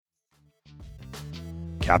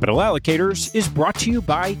Capital Allocators is brought to you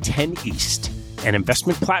by 10 East, an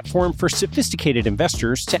investment platform for sophisticated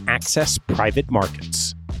investors to access private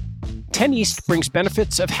markets. 10 East brings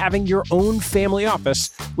benefits of having your own family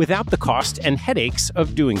office without the cost and headaches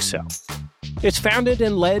of doing so. It's founded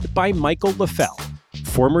and led by Michael LaFell,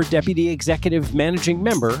 former Deputy Executive Managing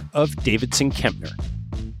Member of Davidson Kempner.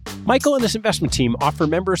 Michael and his investment team offer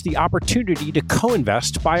members the opportunity to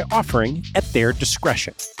co-invest by offering at their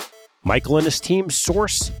discretion. Michael and his team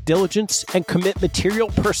source, diligence, and commit material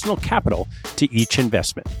personal capital to each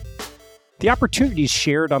investment. The opportunities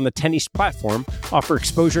shared on the 10 East platform offer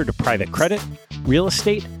exposure to private credit, real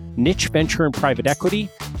estate, niche venture and private equity,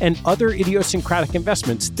 and other idiosyncratic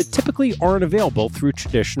investments that typically aren't available through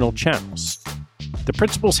traditional channels. The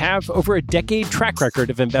principals have over a decade track record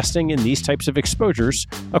of investing in these types of exposures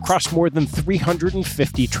across more than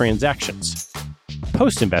 350 transactions.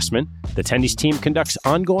 Post-investment, the 10 East team conducts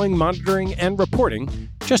ongoing monitoring and reporting,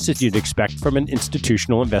 just as you'd expect from an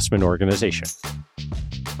institutional investment organization.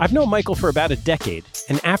 I've known Michael for about a decade,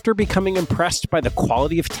 and after becoming impressed by the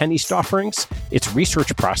quality of 10 East offerings, its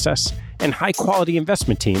research process, and high-quality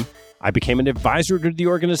investment team, I became an advisor to the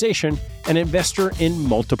organization and investor in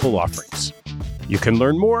multiple offerings. You can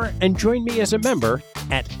learn more and join me as a member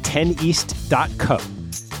at 10east.co.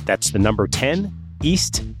 That's the number 10,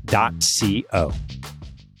 east.co.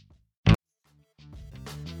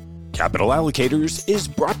 Capital Allocators is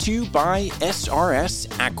brought to you by SRS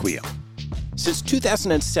Acquiom. Since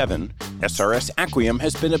 2007, SRS Acquiom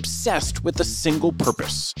has been obsessed with a single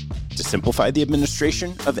purpose: to simplify the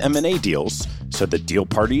administration of M&A deals so that deal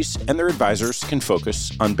parties and their advisors can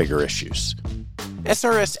focus on bigger issues.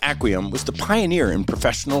 SRS Acquiom was the pioneer in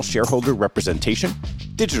professional shareholder representation,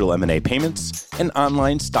 digital M&A payments, and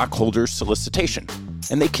online stockholder solicitation,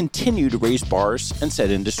 and they continue to raise bars and set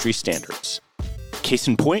industry standards. Case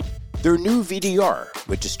in point, their new VDR,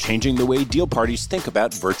 which is changing the way deal parties think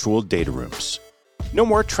about virtual data rooms. No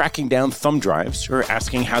more tracking down thumb drives or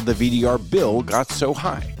asking how the VDR bill got so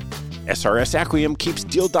high. SRS Acquiom keeps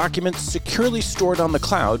deal documents securely stored on the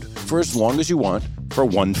cloud for as long as you want for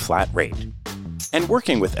one flat rate. And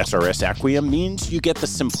working with SRS Acquiom means you get the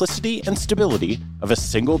simplicity and stability of a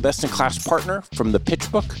single best-in-class partner from the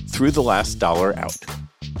pitch book through the last dollar out.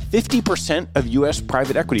 50% of U.S.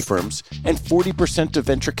 private equity firms and 40% of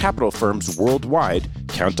venture capital firms worldwide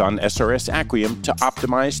count on SRS Acquiom to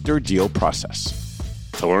optimize their deal process.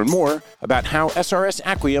 To learn more about how SRS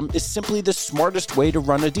Acquiom is simply the smartest way to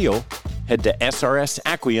run a deal, head to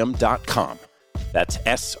srsacquiom.com. That's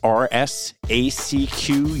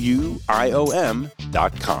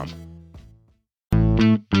srsacquiom.com.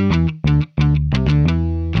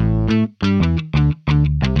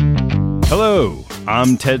 Hello,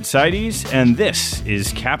 I'm Ted Seides, and this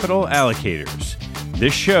is Capital Allocators.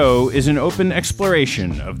 This show is an open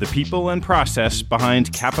exploration of the people and process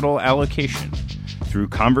behind capital allocation. Through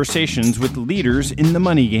conversations with leaders in the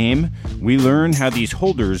money game, we learn how these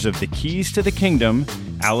holders of the keys to the kingdom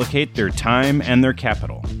allocate their time and their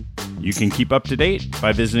capital. You can keep up to date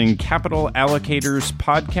by visiting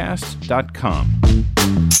capitalallocatorspodcast.com.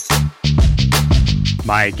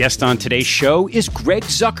 My guest on today's show is Greg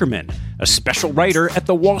Zuckerman, a special writer at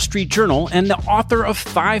the Wall Street Journal and the author of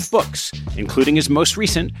 5 books, including his most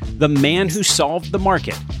recent, The Man Who Solved the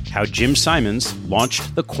Market: How Jim Simons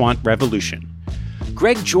Launched the Quant Revolution.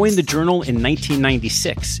 Greg joined the Journal in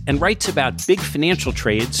 1996 and writes about big financial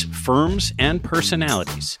trades, firms, and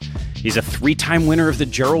personalities. He's a 3-time winner of the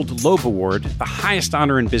Gerald Loeb Award, the highest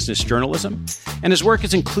honor in business journalism, and his work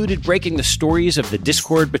has included breaking the stories of the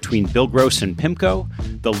discord between Bill Gross and PIMCO,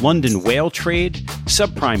 the London whale trade,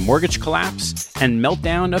 subprime mortgage collapse, and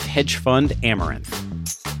meltdown of hedge fund Amaranth.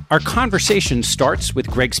 Our conversation starts with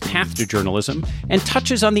Greg's path to journalism and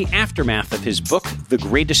touches on the aftermath of his book, The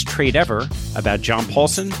Greatest Trade Ever, about John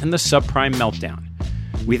Paulson and the subprime meltdown.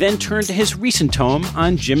 We then turn to his recent tome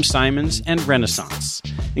on Jim Simons and Renaissance,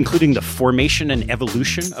 including the formation and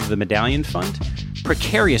evolution of the Medallion Fund,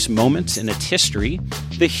 precarious moments in its history,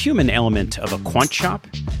 the human element of a quant shop,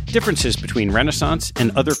 differences between Renaissance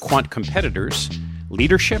and other quant competitors,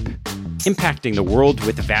 leadership, impacting the world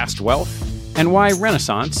with vast wealth, and why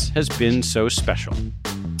Renaissance has been so special.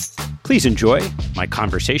 Please enjoy my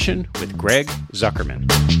conversation with Greg Zuckerman.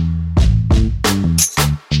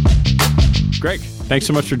 Greg, thanks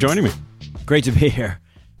so much for joining me. Great to be here.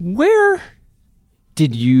 Where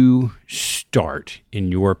did you start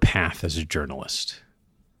in your path as a journalist?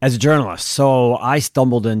 As a journalist, so I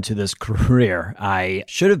stumbled into this career. I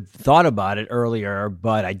should have thought about it earlier,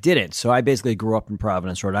 but I didn't. So I basically grew up in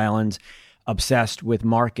Providence, Rhode Island, obsessed with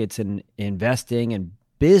markets and investing and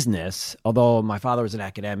business, although my father was an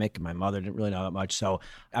academic and my mother didn't really know that much. So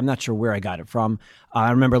I'm not sure where I got it from.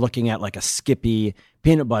 I remember looking at like a Skippy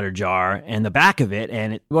peanut butter jar and the back of it,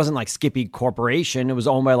 and it wasn't like Skippy Corporation. It was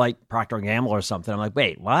owned by like Procter & Gamble or something. I'm like,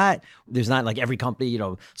 wait, what? There's not like every company,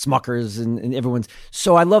 Smuckers and everyone's.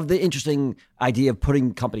 So I love the interesting idea of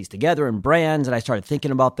putting companies together and brands. And I started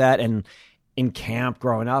thinking about that. And in camp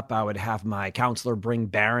growing up, I would have my counselor bring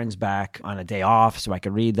Barron's back on a day off so I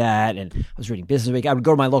could read that. And I was reading Business Week. I would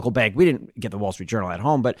go to my local bank. We didn't get the Wall Street Journal at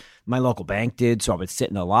home, but my local bank did. So I would sit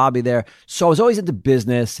in the lobby there. So I was always into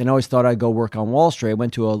business and always thought I'd go work on Wall Street. I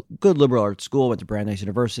went to a good liberal arts school, went to Brandeis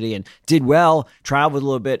University and did well, traveled a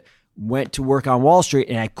little bit, went to work on Wall Street,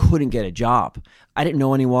 and I couldn't get a job. I didn't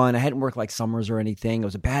know anyone. I hadn't worked like summers or anything. It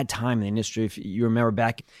was a bad time in the industry. If you remember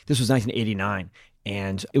back, this was 1989.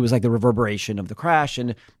 And it was like the reverberation of the crash,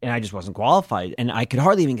 and I just wasn't qualified. And I could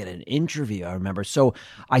hardly even get an interview, I remember. So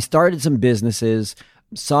I started some businesses.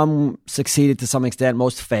 Some succeeded to some extent.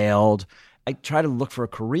 Most failed. I tried to look for a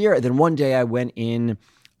career. And then one day I went in,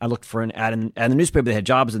 I looked for an ad in the newspaper. They had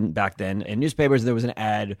jobs back then. In newspapers, there was an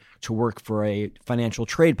ad to work for a financial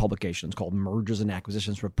trade publication. It's called Mergers and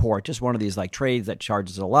Acquisitions Report. Just one of these like trades that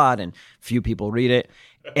charges a lot and few people read it.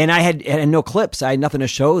 And I had no clips. I had nothing to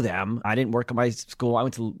show them. I didn't work at my school. I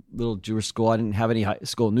went to a little Jewish school. I didn't have any high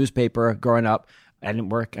school newspaper growing up. I didn't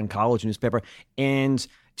work in college newspaper. And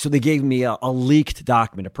so they gave me a leaked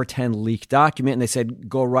document, a pretend leaked document. And they said,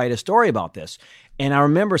 go write a story about this. And I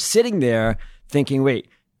remember sitting there thinking, wait,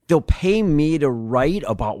 they'll pay me to write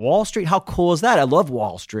about Wall Street? How cool is that? I love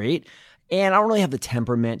Wall Street. And I don't really have the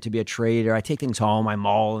temperament to be a trader. I take things home, I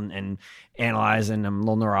mull and analyze, and I'm a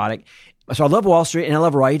little neurotic. So I love Wall Street, and I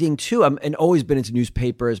love writing too. And always been into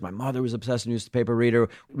newspapers. My mother was obsessed with newspaper reader.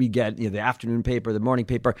 We get the afternoon paper, the morning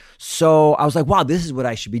paper. So I was like, wow, this is what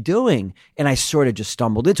I should be doing. And I sort of just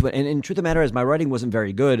stumbled into it. And truth of the matter is my writing wasn't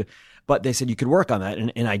very good, but they said you could work on that.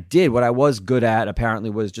 And I did. What I was good at apparently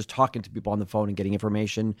was just talking to people on the phone and getting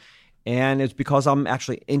information. And it's because I'm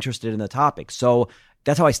actually interested in the topic. So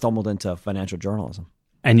that's how I stumbled into financial journalism.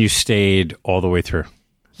 And you stayed all the way through?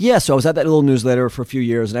 Yeah, so I was at that little newsletter for a few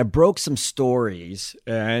years, and I broke some stories,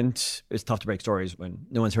 and it's tough to break stories when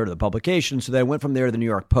no one's heard of the publication. So then I went from there to the New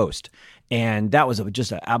York Post, and that was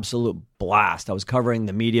just an absolute blast. I was covering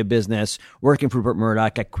the media business, working for Rupert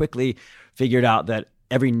Murdoch. I quickly figured out that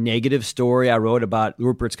every negative story I wrote about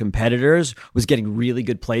Rupert's competitors was getting really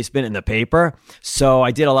good placement in the paper. So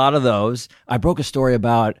I did a lot of those. I broke a story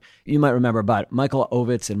about, you might remember, about Michael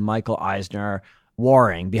Ovitz and Michael Eisner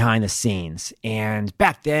warring behind the scenes. And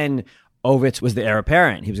back then, Ovitz was the heir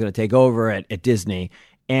apparent. He was going to take over at Disney.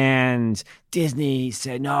 And Disney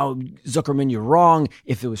said, no, Zuckerman, you're wrong.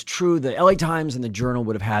 If it was true, the LA Times and the Journal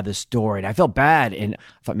would have had this story. And I felt bad, and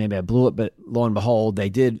I thought maybe I blew it, but lo and behold, they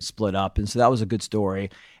did split up. And so that was a good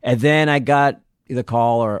story. And then I got the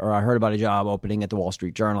call or I heard about a job opening at the Wall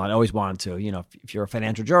Street Journal. I'd always wanted to, if you're a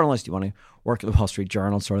financial journalist, you want to work at the Wall Street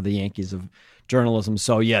Journal, sort of the Yankees of journalism.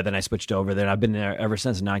 So yeah, then I switched over there. I've been there ever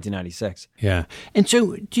since 1996. Yeah. And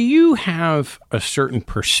so do you have a certain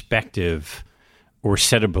perspective or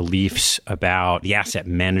set of beliefs about the asset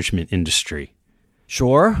management industry?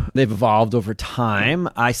 Sure. They've evolved over time.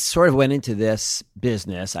 I sort of went into this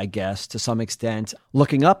business, I guess, to some extent,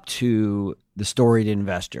 looking up to the storied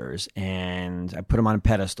investors, and I put them on a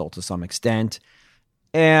pedestal to some extent.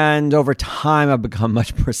 And over time, I've become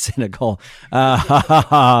much more cynical,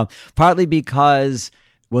 partly because,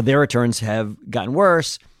 their returns have gotten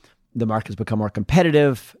worse. The market's become more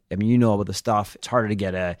competitive. I mean, you know about the stuff. It's harder to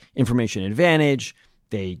get an information advantage.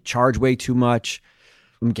 They charge way too much.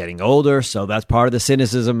 I'm getting older, so that's part of the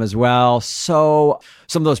cynicism as well. So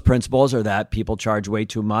some of those principles are that people charge way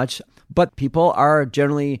too much, but people are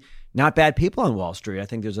generally not bad people on Wall Street. I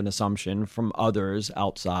think there's an assumption from others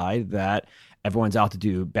outside that everyone's out to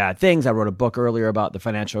do bad things. I wrote a book earlier about the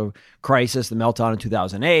financial crisis, the meltdown in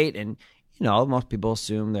 2008, and most people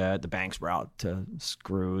assume that the banks were out to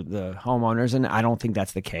screw the homeowners, and I don't think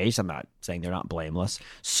that's the case. I'm not saying they're not blameless.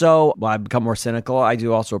 So I've become more cynical. I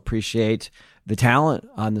do also appreciate the talent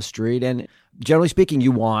on the street, and generally speaking,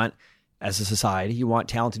 as a society, you want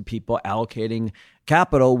talented people allocating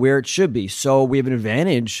capital where it should be. So we have an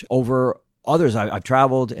advantage over others. I've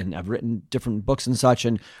traveled and I've written different books and such,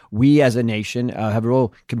 and we as a nation have a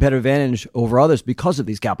real competitive advantage over others because of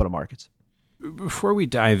these capital markets. Before we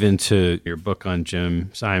dive into your book on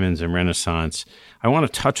Jim Simons and Renaissance, I want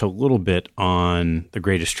to touch a little bit on The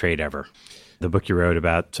Greatest Trade Ever, the book you wrote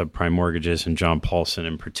about subprime mortgages and John Paulson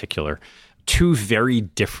in particular. Two very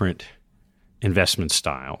different investment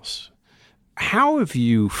styles. How have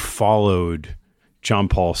you followed John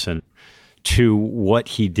Paulson to what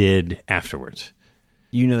he did afterwards?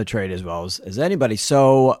 You know the trade as well as anybody.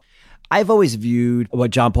 So I've always viewed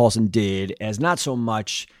what John Paulson did as not so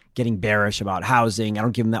much getting bearish about housing. I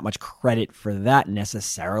don't give him that much credit for that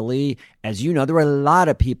necessarily. As you know, there were a lot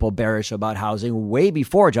of people bearish about housing way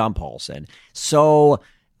before John Paulson. So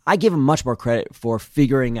I give him much more credit for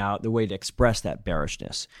figuring out the way to express that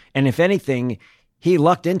bearishness. And if anything, he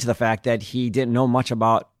lucked into the fact that he didn't know much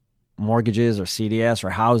about mortgages or CDS or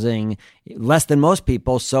housing, less than most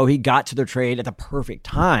people. So he got to the trade at the perfect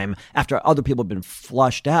time after other people had been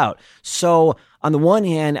flushed out. So on the one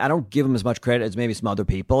hand, I don't give him as much credit as maybe some other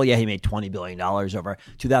people. Yeah, he made $20 billion over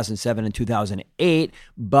 2007 and 2008,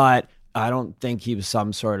 but I don't think he was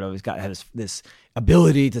some sort of, had this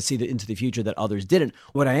ability to see into the future that others didn't.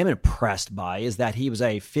 What I am impressed by is that he was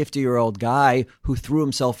a 50-year-old guy who threw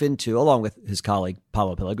himself into, along with his colleague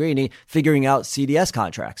Paolo Pellegrini, figuring out CDS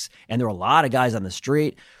contracts. And there were a lot of guys on the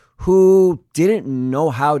street who didn't know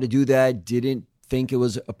how to do that, didn't think it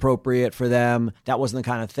was appropriate for them. That wasn't the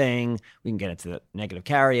kind of thing. We can get into the negative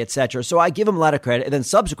carry, etc. So I give him a lot of credit. And then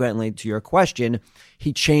subsequently, to your question,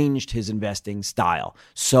 he changed his investing style.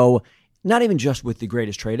 So not even just with the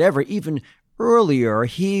greatest trade ever, even earlier,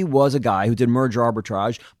 he was a guy who did merger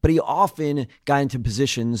arbitrage, but he often got into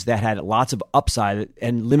positions that had lots of upside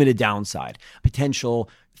and limited downside. Potential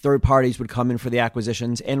third parties would come in for the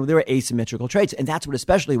acquisitions, and there were asymmetrical trades. And that's what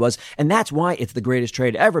especially was. And that's why it's the greatest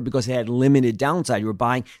trade ever, because it had limited downside. You were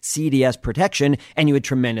buying CDS protection, and you had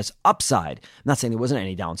tremendous upside. I'm not saying there wasn't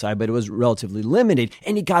any downside, but it was relatively limited.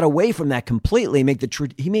 And he got away from that completely.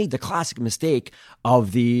 He made the classic mistake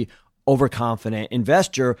of the overconfident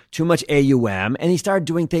investor, too much AUM, and he started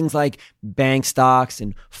doing things like bank stocks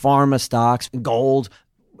and pharma stocks, gold.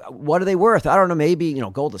 What are they worth? I don't know, maybe,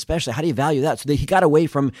 gold especially. How do you value that? So he got away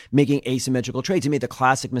from making asymmetrical trades. He made the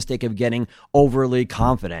classic mistake of getting overly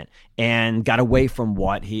confident and got away from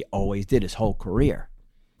what he always did his whole career.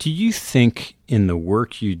 Do you think in the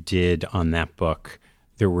work you did on that book,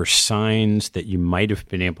 there were signs that you might have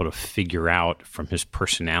been able to figure out from his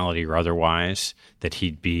personality or otherwise that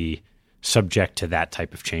he'd be subject to that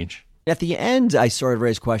type of change? At the end, I sort of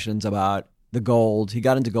raised questions about the gold. He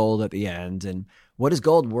got into gold at the end. And what is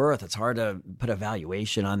gold worth? It's hard to put a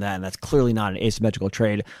valuation on that. And that's clearly not an asymmetrical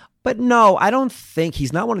trade. But no, I don't think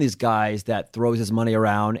he's not one of these guys that throws his money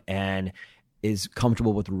around and is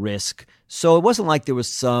comfortable with risk. So it wasn't like there was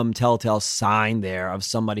some telltale sign there of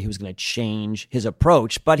somebody who's going to change his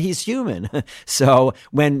approach, but he's human. So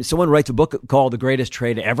when someone writes a book called The Greatest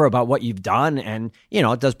Trade Ever about what you've done, and,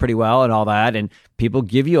 it does pretty well and all that, and people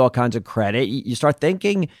give you all kinds of credit, you start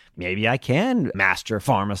thinking, maybe I can master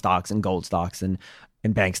pharma stocks and gold stocks and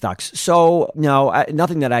bank stocks. So no,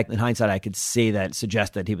 nothing that in hindsight I could see that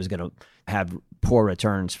suggests that he was going to have poor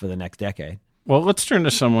returns for the next decade. Well, let's turn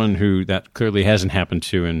to someone who that clearly hasn't happened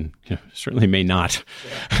to, and certainly may not,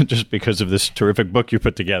 just because of this terrific book you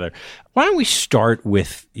put together. Why don't we start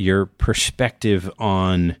with your perspective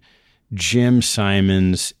on Jim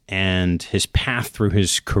Simons and his path through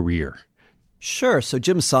his career? Sure. So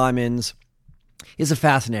Jim Simons is a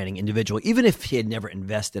fascinating individual. Even if he had never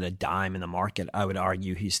invested a dime in the market, I would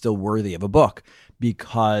argue he's still worthy of a book,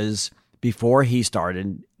 because before he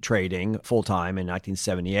started trading full-time in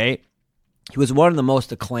 1978, he was one of the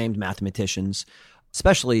most acclaimed mathematicians,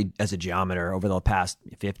 especially as a geometer over the past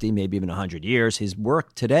 50, maybe even 100 years. His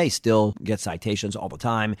work today still gets citations all the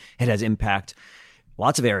time. It has impact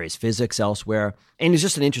lots of areas, physics, elsewhere. And he's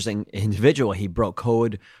just an interesting individual. He broke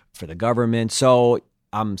code for the government. So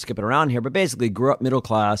I'm skipping around here, but basically grew up middle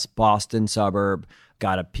class, Boston suburb,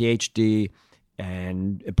 got a PhD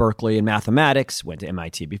and at Berkeley in mathematics, went to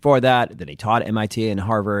MIT before that. Then he taught at MIT and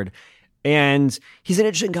Harvard. And he's an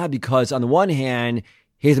interesting guy because on the one hand,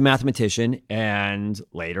 he's a mathematician and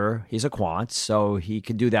later he's a quant, so he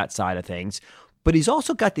can do that side of things. But he's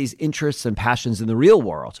also got these interests and passions in the real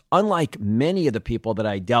world. Unlike many of the people that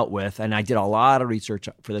I dealt with, and I did a lot of research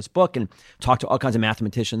for this book and talked to all kinds of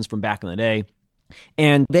mathematicians from back in the day,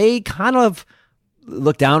 and they kind of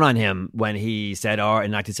looked down on him when he said, in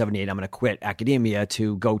 1978, I'm going to quit academia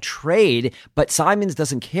to go trade. But Simons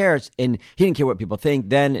doesn't care, and he didn't care what people think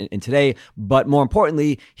then and today. But more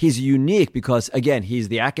importantly, he's unique because, again, he's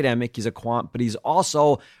the academic, he's a quant, but he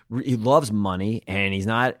loves money, and he's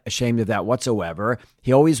not ashamed of that whatsoever.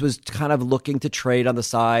 He always was kind of looking to trade on the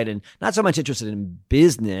side and not so much interested in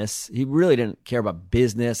business. He really didn't care about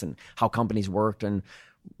business and how companies worked and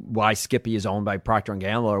why Skippy is owned by Procter &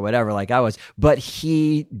 Gamble or whatever, like I was. But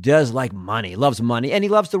he does like money, loves money, and he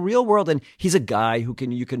loves the real world. And he's a guy who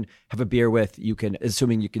you can have a beer with,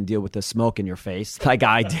 assuming you can deal with the smoke in your face, like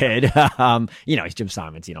I did. He's Jim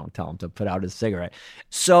Simons. You don't tell him to put out his cigarette.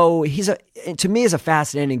 So to me, he's a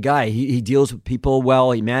fascinating guy. He deals with people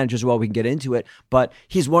well. He manages well. We can get into it. But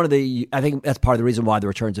he's I think that's part of the reason why the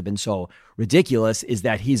returns have been so ridiculous, is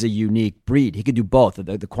that he's a unique breed. He could do both,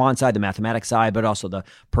 the quant side, the mathematics side, but also the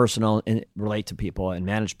personal and relate to people and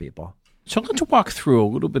manage people. So let's walk through a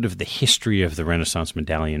little bit of the history of the Renaissance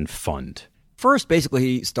Medallion Fund. First, basically,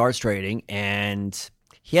 he starts trading and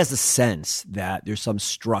he has the sense that there's some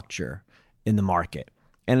structure in the market.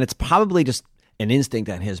 And it's probably just an instinct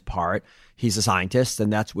on his part. He's a scientist,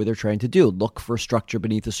 and that's what they're trying to do. Look for structure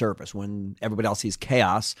beneath the surface. When everybody else sees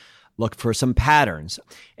chaos, look for some patterns.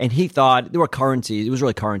 And he thought there were currencies. It was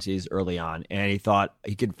really currencies early on. And he thought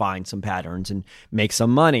he could find some patterns and make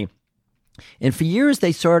some money. And for years,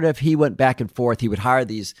 he went back and forth. He would hire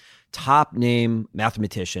these top name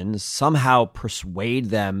mathematicians, somehow persuade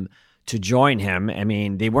them to join him. I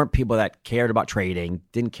mean, they weren't people that cared about trading,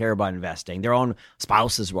 didn't care about investing. Their own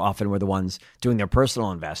spouses were the ones doing their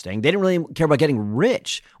personal investing. They didn't really care about getting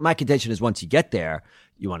rich. My contention is once you get there,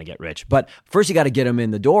 you want to get rich. But first you got to get them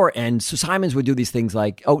in the door. And so Simons would do these things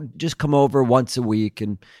like, just come over once a week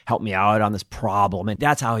and help me out on this problem. And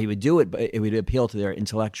that's how he would do it. But it would appeal to their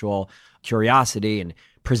intellectual curiosity and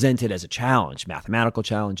present it as a challenge, mathematical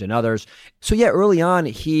challenge and others. So yeah, early on,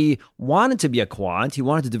 he wanted to be a quant. He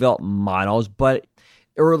wanted to develop models, but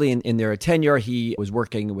early in their tenure, he was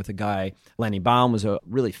working with a guy, Lenny Baum was a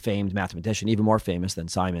really famed mathematician, even more famous than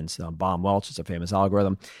Simons. Baum-Welch is a famous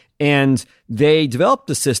algorithm. And they developed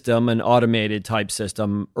the system, an automated type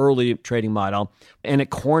system, early trading model, and it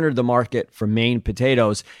cornered the market for Maine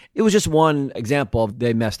potatoes. It was just one example of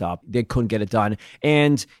they messed up. They couldn't get it done.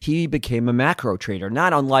 And he became a macro trader,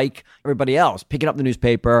 not unlike everybody else, picking up the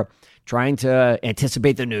newspaper, trying to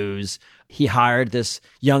anticipate the news. He hired this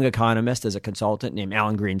young economist as a consultant named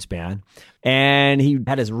Alan Greenspan, and he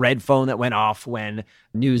had his red phone that went off when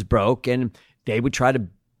news broke, and they would try to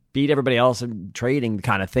beat everybody else in trading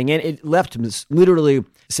kind of thing. And it left him literally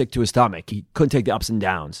sick to his stomach. He couldn't take the ups and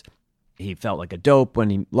downs. He felt like a dope when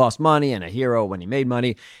he lost money and a hero when he made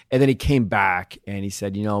money. And then he came back and he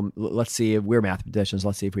said, let's see if we're mathematicians.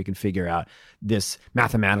 Let's see if we can figure out this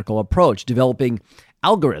mathematical approach, developing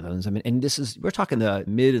algorithms. I mean, and we're talking the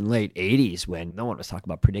mid and late 80s when no one was talking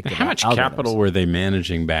about predictive algorithms. How much capital were they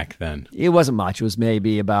managing back then? It wasn't much. It was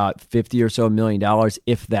maybe about $50 or so million,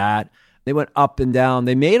 if that. They went up and down.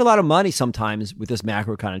 They made a lot of money sometimes with this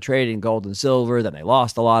macro kind of trading, gold and silver. Then they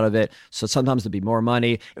lost a lot of it. So sometimes there'd be more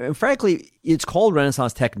money. And frankly, it's called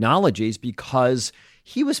Renaissance Technologies because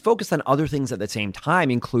he was focused on other things at the same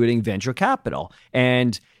time, including venture capital.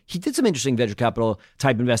 And he did some interesting venture capital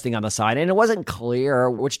type investing on the side, and it wasn't clear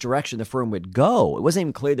which direction the firm would go. It wasn't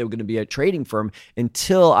even clear they were going to be a trading firm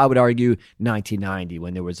until, I would argue, 1990,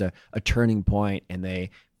 when there was a turning point and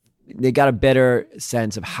they got a better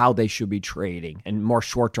sense of how they should be trading and more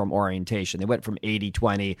short-term orientation. They went from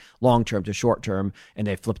 80-20 long-term to short-term, and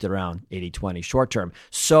they flipped it around 80-20 short-term.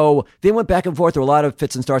 So they went back and forth. There were a lot of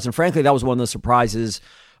fits and starts, and frankly, that was one of the surprises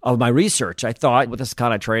of my research. I thought with this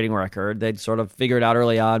kind of trading record, they'd sort of figure it out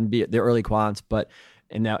early on, be the early quants,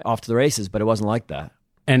 and now off to the races, but it wasn't like that.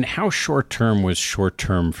 And how short-term was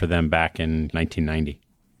short-term for them back in 1990?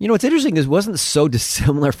 What's interesting is it wasn't so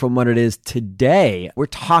dissimilar from what it is today. We're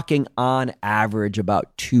talking on average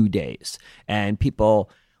about 2 days, and people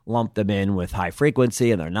lump them in with high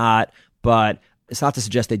frequency, and they're not, but it's not to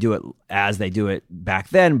suggest they do it as they do it back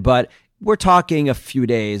then, but we're talking a few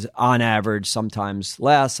days on average, sometimes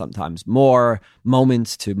less, sometimes more.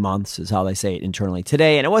 Moments to months is how they say it internally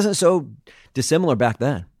today. And it wasn't so dissimilar back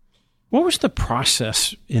then. What was the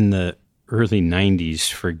process in the early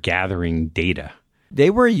 90s for gathering data?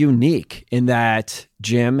 They were unique in that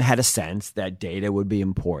Jim had a sense that data would be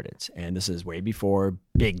important. And this is way before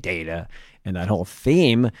big data and that whole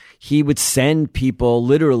theme. He would send people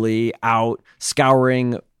literally out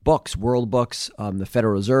scouring books, world books, the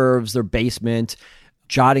Federal Reserve's, their basement,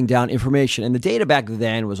 jotting down information. And the data back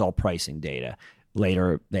then was all pricing data.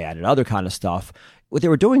 Later, they added other kind of stuff. What they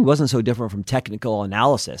were doing wasn't so different from technical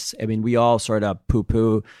analysis. I mean, we all sort of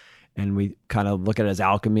poo-poo and we kind of look at it as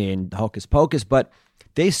alchemy and hocus pocus, but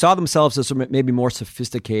they saw themselves as maybe more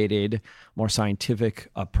sophisticated, more scientific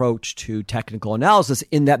approach to technical analysis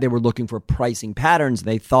in that they were looking for pricing patterns.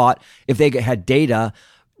 They thought if they had data,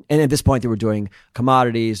 and at this point, they were doing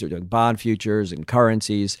commodities, they were doing bond futures and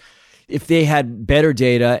currencies. If they had better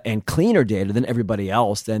data and cleaner data than everybody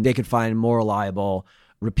else, then they could find more reliable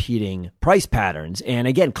repeating price patterns. And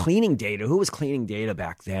again, cleaning data. Who was cleaning data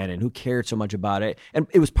back then and who cared so much about it? And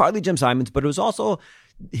it was partly Jim Simons, but it was also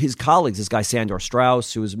his colleagues, this guy Sandor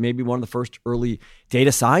Strauss, who was maybe one of the first early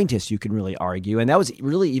data scientists, you can really argue. And that was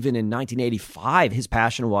really even in 1985, his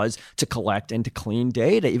passion was to collect and to clean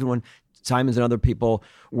data. Even when Simons and other people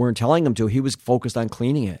weren't telling him to, he was focused on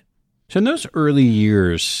cleaning it. So in those early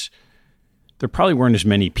years, there probably weren't as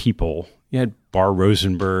many people. You had Bar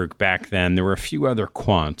Rosenberg back then. There were a few other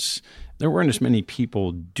quants. There weren't as many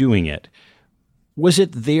people doing it. Was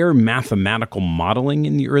it their mathematical modeling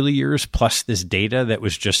in the early years plus this data that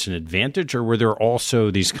was just an advantage, or were there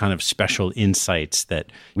also these kind of special insights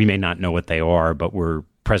that we may not know what they are, but were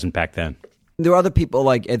present back then? There were other people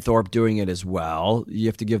like Ed Thorpe doing it as well. You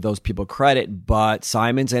have to give those people credit, but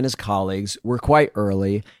Simons and his colleagues were quite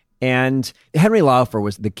early. And Henry Laufer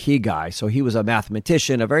was the key guy. So he was a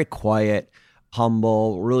mathematician, a very quiet,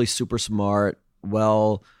 humble, really super smart,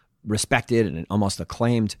 well respected and almost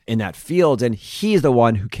acclaimed in that field. And he's the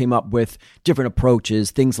one who came up with different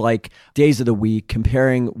approaches, things like days of the week,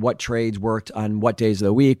 comparing what trades worked on what days of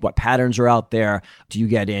the week, what patterns are out there. Do you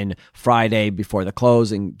get in Friday before the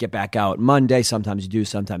close and get back out Monday? Sometimes you do,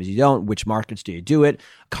 sometimes you don't. Which markets do you do it?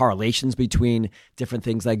 Correlations between different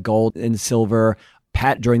things like gold and silver.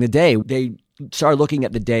 During the day, they started looking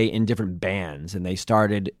at the day in different bands, and they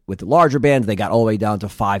started with the larger bands. They got all the way down to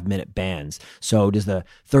 5-minute bands. So does the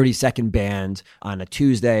 30-second band on a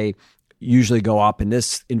Tuesday usually go up in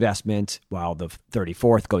this investment while the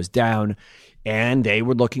 34th goes down? And they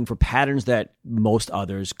were looking for patterns that most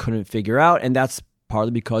others couldn't figure out. And that's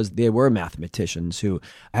partly because they were mathematicians who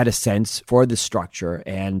had a sense for the structure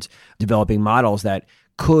and developing models that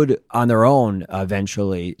could, on their own,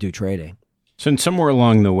 eventually do trading. So in somewhere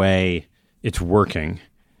along the way, it's working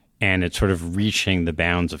and it's sort of reaching the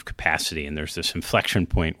bounds of capacity. And there's this inflection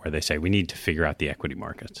point where they say, we need to figure out the equity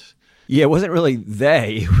markets. Yeah, it wasn't really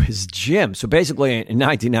they, it was Jim. So basically in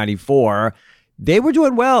 1994, they were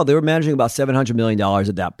doing well. They were managing about $700 million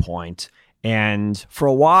at that point. And for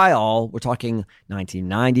a while, we're talking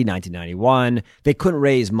 1990, 1991, they couldn't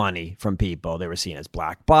raise money from people. They were seen as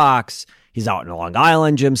black box. He's out in Long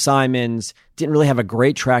Island, Jim Simons. Didn't really have a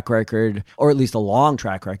great track record, or at least a long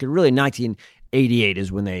track record. Really, 1988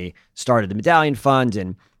 is when they started the Medallion Fund,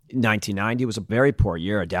 and 1990 was a very poor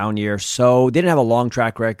year, a down year. So they didn't have a long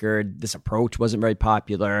track record. This approach wasn't very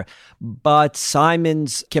popular. But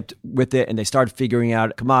Simons kept with it, and they started figuring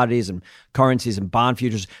out commodities and currencies and bond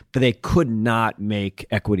futures, but they could not make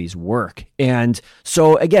equities work. And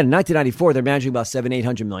so, again, in 1994, they're managing about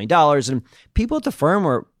 $700-800 million, and people at the firm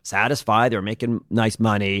were satisfied. They were making nice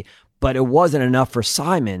money, but it wasn't enough for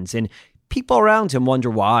Simons. And people around him wonder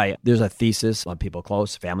why. There's a thesis on people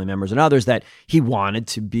close, family members and others, that he wanted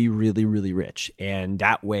to be really, really rich. And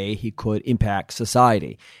that way he could impact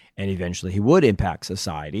society. And eventually he would impact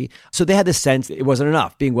society. So they had this sense that it wasn't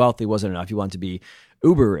enough. Being wealthy wasn't enough. You want to be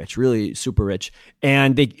uber rich, really super rich.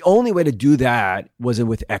 And the only way to do that was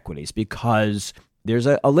with equities, because there's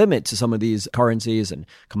a limit to some of these currencies and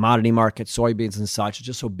commodity markets, soybeans and such. It's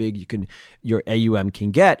just so big your AUM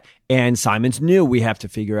can get. And Simons knew we have to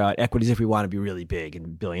figure out equities if we want to be really big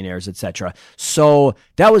and billionaires, et cetera. So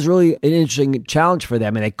that was really an interesting challenge for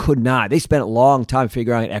them, and they could not. They spent a long time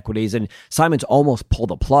figuring out equities, and Simons almost pulled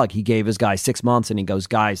the plug. He gave his guys 6 months, and he goes,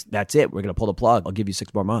 guys, that's it. We're going to pull the plug. I'll give you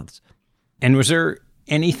 6 more months. And was there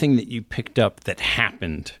anything that you picked up that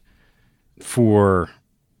happened for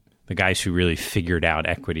the guys who really figured out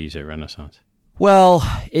equities at Renaissance? Well,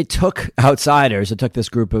 it took outsiders. It took this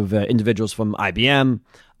group of individuals from IBM,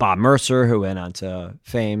 Bob Mercer, who went on to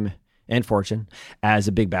fame and fortune as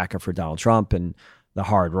a big backer for Donald Trump and the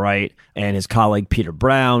hard right, and his colleague Peter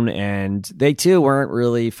Brown. And they too weren't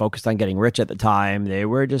really focused on getting rich at the time. They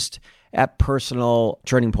were just at personal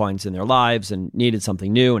turning points in their lives and needed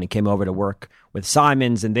something new. And he came over to work with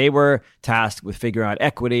Simons, and they were tasked with figuring out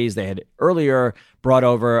equities. They had earlier brought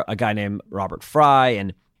over a guy named Robert Fry,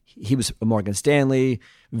 and he was a Morgan Stanley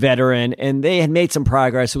veteran, and they had made some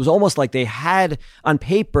progress. It was almost like they had, on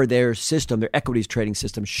paper, their system, their equities trading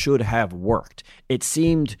system should have worked. It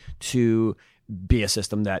seemed to be a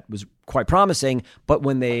system that was quite promising, but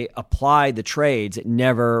when they applied the trades, it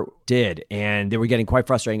never did. And they were getting quite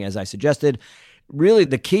frustrating, as I suggested. Really,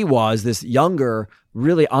 the key was this younger,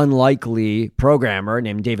 really unlikely programmer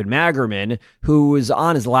named David Magerman, who was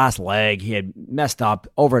on his last leg. He had messed up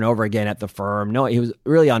over and over again at the firm. No, he was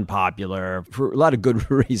really unpopular for a lot of good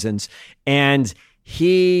reasons. And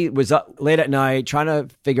he was up late at night trying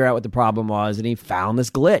to figure out what the problem was, and he found this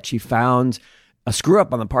glitch. He found a screw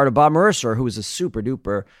up on the part of Bob Mercer, who was a super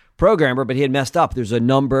duper programmer, but he had messed up. There's a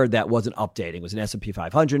number that wasn't updating. It was an S&P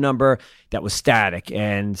 500 number that was static.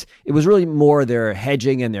 And it was really more their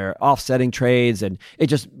hedging and their offsetting trades. And it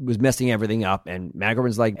just was messing everything up. And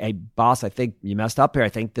Magarin's like, hey, boss, I think you messed up here. I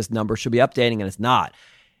think this number should be updating, and it's not.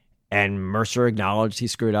 And Mercer acknowledged he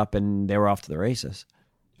screwed up, and they were off to the races.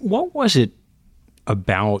 What was it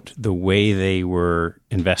about the way they were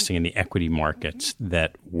investing in the equity markets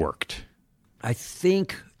that worked? I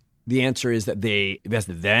think the answer is that they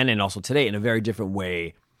invested then and also today in a very different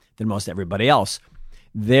way than most everybody else.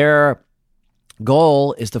 Their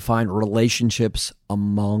goal is to find relationships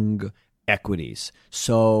among equities.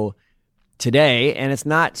 So today, and it's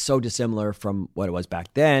not so dissimilar from what it was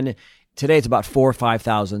back then, today it's about 4,000 or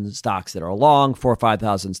 5,000 stocks that are long, 4,000 or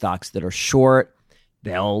 5,000 stocks that are short.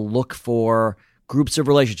 They'll look for groups of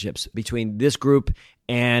relationships between this group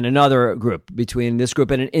and another group, between this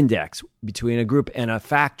group and an index, between a group and a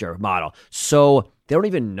factor model. So they don't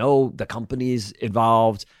even know the companies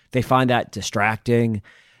involved. They find that distracting.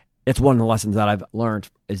 It's one of the lessons that I've learned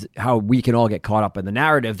is how we can all get caught up in the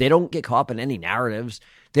narrative. They don't get caught up in any narratives.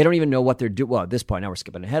 They don't even know what they're doing. Well, at this point, now we're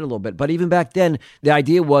skipping ahead a little bit. But even back then, the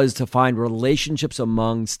idea was to find relationships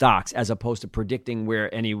among stocks as opposed to predicting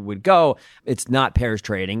where any would go. It's not pairs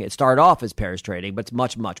trading. It started off as pairs trading, but it's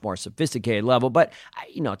much, much more sophisticated level. But,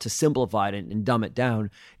 to simplify it and dumb it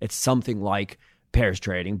down, it's something like pairs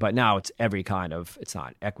trading. But now it's every kind of, it's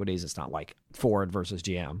not equities. It's not like Ford versus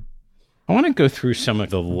GM. I want to go through some of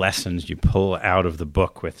the lessons you pull out of the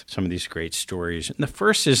book with some of these great stories. And the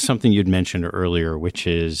first is something you'd mentioned earlier, which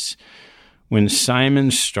is when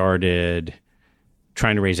Simon started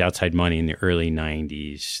trying to raise outside money in the early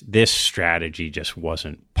 90s, this strategy just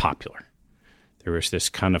wasn't popular. There was this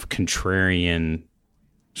kind of contrarian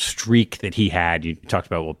streak that he had. You talked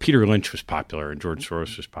about, well, Peter Lynch was popular and George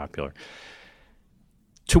Soros was popular.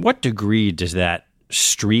 To what degree does that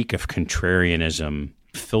streak of contrarianism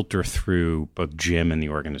filter through both Jim and the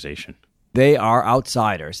organization? They are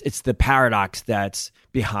outsiders. It's the paradox that's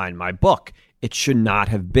behind my book. It should not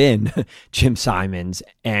have been Jim Simons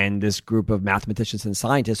and this group of mathematicians and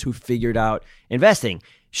scientists who figured out investing. It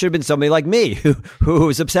should have been somebody like me who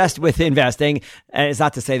was obsessed with investing. And it's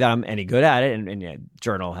not to say that I'm any good at it. And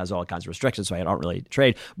Journal has all kinds of restrictions, so I don't really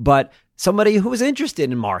trade. But somebody who was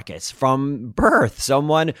interested in markets from birth,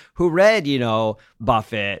 someone who read,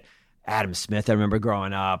 Buffett, Adam Smith, I remember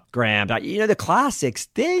growing up, Graham, the classics.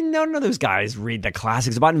 None of those guys read the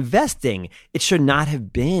classics about investing. It should not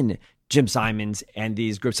have been Jim Simons and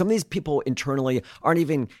these groups. Some of these people internally aren't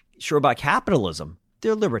even sure about capitalism.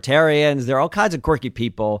 They're libertarians. They're all kinds of quirky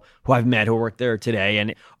people who I've met who work there today.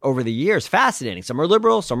 And over the years, fascinating. Some are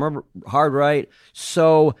liberal, some are hard right.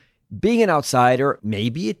 So being an outsider,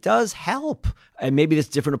 maybe it does help. And maybe this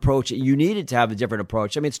different approach, you needed to have a different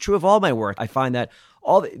approach. I mean, it's true of all my work. I find that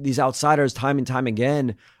all these outsiders time and time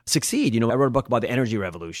again succeed. I wrote a book about the energy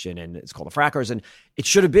revolution, and it's called The Frackers, and it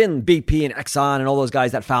should have been BP and Exxon and all those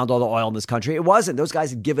guys that found all the oil in this country. It wasn't. Those guys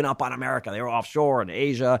had given up on America. They were offshore in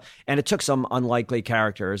Asia, and it took some unlikely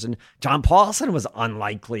characters. And John Paulson was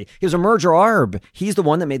unlikely. He was a merger arb. He's the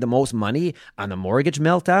one that made the most money on the mortgage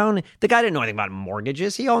meltdown. The guy didn't know anything about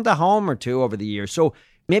mortgages. He owned a home or two over the years. So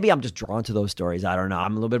maybe I'm just drawn to those stories. I don't know.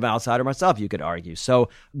 I'm a little bit of an outsider myself, you could argue. So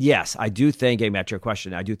yes, I do think, getting back to your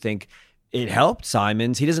question, I do think it helped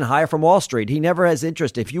Simons. He doesn't hire from Wall Street. He never has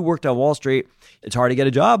interest. If you worked on Wall Street, it's hard to get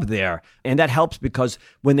a job there. And that helps because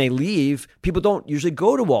when they leave, people don't usually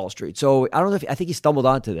go to Wall Street. So I don't know I think he stumbled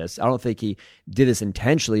onto this. I don't think he did this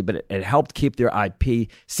intentionally, but it helped keep their IP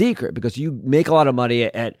secret because you make a lot of money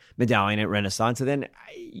at Medallion, at Renaissance, and then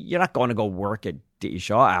you're not going to go work at D.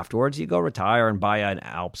 Shaw afterwards. You go retire and buy an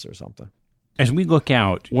Alps or something. As we look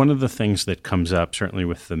out, one of the things that comes up, certainly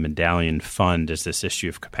with the Medallion Fund, is this issue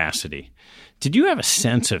of capacity. Did you have a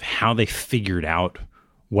sense of how they figured out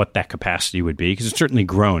what that capacity would be? Because it's certainly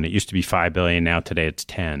grown. It used to be $5 billion. Now today it's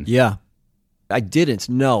 10. Yeah. I didn't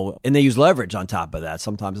know. And they use leverage on top of that,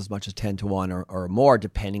 sometimes as much as 10 to 1 or more,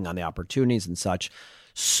 depending on the opportunities and such.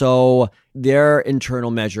 So their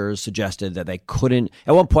internal measures suggested that they couldn't,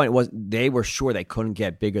 at one point they were sure they couldn't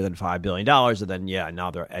get bigger than $5 billion. And then,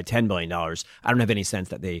 now they're at $10 billion. I don't have any sense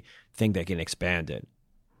that they think they can expand it.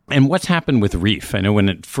 And what's happened with Reef? I know when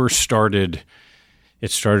it first started,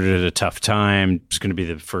 it started at a tough time. It's going to be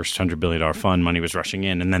the first $100 billion fund. Money was rushing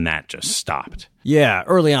in, and then that just stopped. Yeah,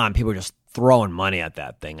 early on, people were just throwing money at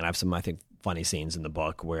that thing. And I have some, I think, funny scenes in the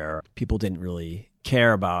book where people didn't really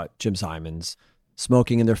care about Jim Simons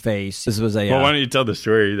smoking in their face. This was a... Well, why don't you tell the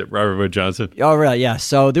story that Robert Wood Johnson... Oh, right, yeah.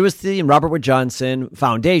 So there was the Robert Wood Johnson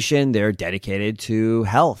Foundation. They're dedicated to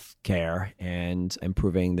health care and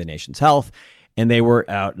improving the nation's health. And they were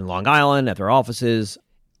out in Long Island at their offices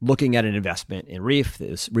looking at an investment in Reef.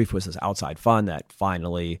 Reef was this outside fund that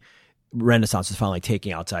Renaissance was finally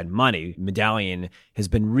taking outside money. Medallion has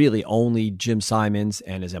been really only Jim Simons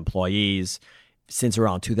and his employees since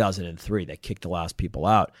around 2003. They kicked the last people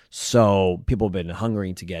out. So people have been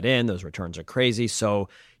hungering to get in. Those returns are crazy. So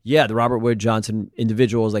yeah, the Robert Wood Johnson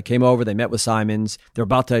individuals, they came over, they met with Simons. They're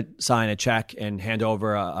about to sign a check and hand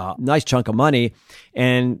over a nice chunk of money,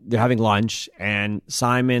 and they're having lunch, and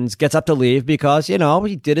Simons gets up to leave because,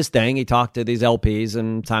 he did his thing. He talked to these LPs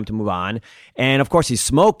and time to move on. And of course, he's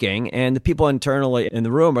smoking, and the people internally in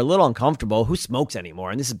the room are a little uncomfortable. Who smokes anymore?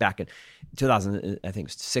 And this is back in 2000, I think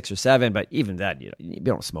 6 or 7, but even that, you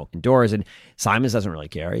don't smoke indoors. And Simons doesn't really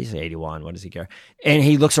care. He's 81. What does he care? And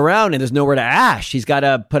he looks around and there's nowhere to ash. He's got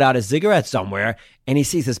to put out his cigarette somewhere. And he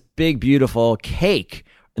sees this big, beautiful cake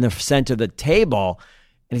in the center of the table.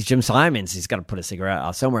 And he's Jim Simons. He's got to put a cigarette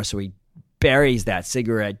out somewhere. So he buries that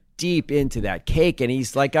cigarette deep into that cake. And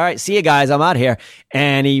he's like, all right, see you guys. I'm out here.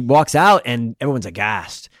 And he walks out and everyone's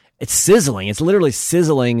aghast. It's sizzling. It's literally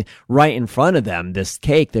sizzling right in front of them, this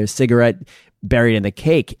cake. There's cigarette buried in the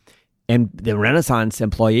cake. And the Renaissance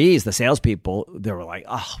employees, the salespeople, they were like,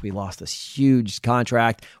 oh, we lost this huge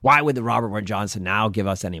contract. Why would the Robert Wood Johnson now give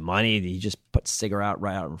us any money? He just put cigarette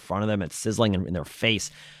right out in front of them. It's sizzling in their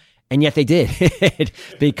face. And yet they did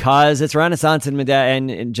because it's Renaissance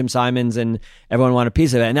and Jim Simons and everyone wanted a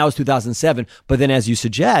piece of it. And that was 2007. But then as you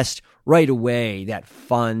suggest, right away, that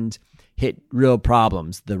fund hit real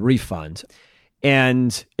problems, the refund.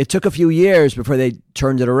 And it took a few years before they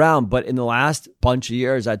turned it around. But in the last bunch of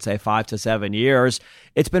years, I'd say 5 to 7 years,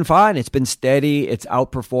 it's been fine. It's been steady. It's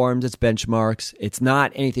outperformed its benchmarks. It's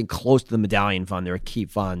not anything close to the Medallion fund. They're a key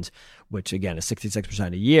fund, which again is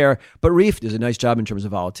 66% a year. But Reef does a nice job in terms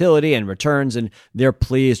of volatility and returns, and they're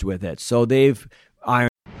pleased with it. So they've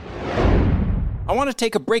ironed. I want to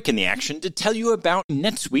take a break in the action to tell you about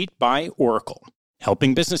NetSuite by Oracle,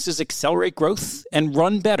 helping businesses accelerate growth and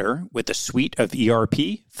run better with a suite of ERP,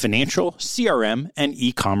 financial, CRM, and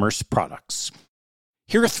e-commerce products.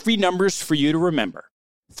 Here are 3 numbers for you to remember: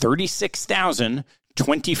 36,000,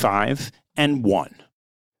 25, and 1.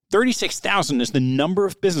 36,000 is the number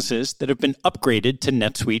of businesses that have been upgraded to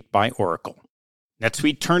NetSuite by Oracle.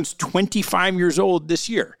 NetSuite turns 25 years old this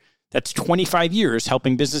year. That's 25 years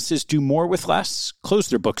helping businesses do more with less, close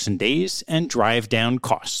their books in days, and drive down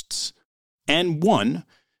costs. And 1,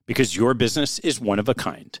 because your business is one of a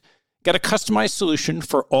kind. Get a customized solution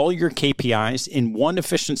for all your KPIs in one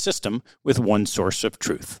efficient system with one source of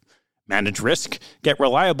truth. Manage risk, get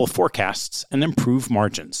reliable forecasts, and improve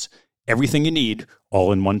margins. Everything you need,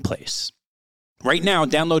 all in one place. Right now,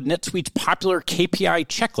 download NetSuite's popular KPI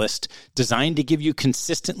checklist designed to give you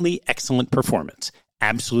consistently excellent performance,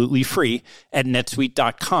 absolutely free at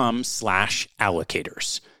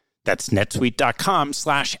netsuite.com/allocators. That's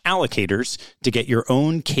netsuite.com/allocators to get your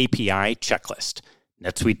own KPI checklist.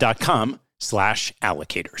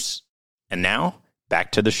 netsuite.com/allocators. And now,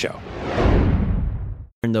 back to the show.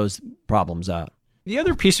 Those problems out. The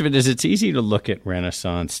other piece of it is it's easy to look at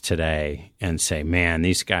Renaissance today and say, man,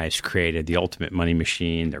 these guys created the ultimate money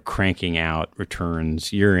machine. They're cranking out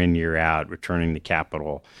returns year in, year out, returning the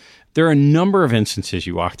capital. There are a number of instances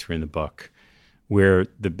you walk through in the book where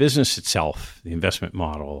the business itself, the investment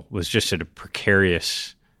model, was just at a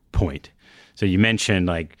precarious point. So you mentioned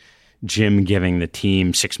like Jim giving the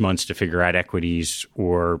team 6 months to figure out equities,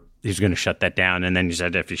 or he's going to shut that down. And then you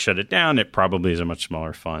said if you shut it down, it probably is a much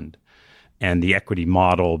smaller fund. And the equity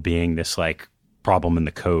model being this like problem in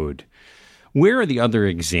the code. Where are the other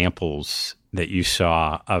examples that you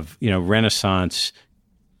saw of, Renaissance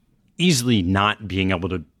easily not being able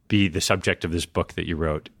to be the subject of this book that you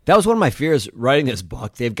wrote? That was one of my fears writing this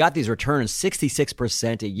book. They've got these returns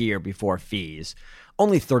 66% a year before fees,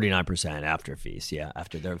 only 39% after fees. Yeah,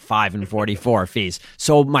 after their 5 and 44 fees.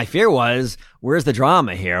 So my fear was, where's the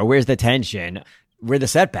drama here? Where's the tension? Where are the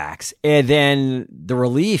setbacks? And then the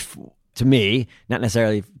relief to me, not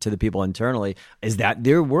necessarily to the people internally, is that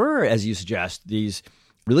there were, as you suggest, these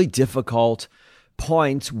really difficult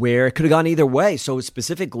points where it could have gone either way. So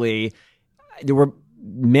specifically, there were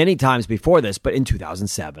many times before this, but in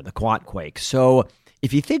 2007, the quant quake. So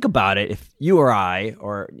if you think about it, if you or I,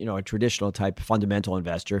 or a traditional type fundamental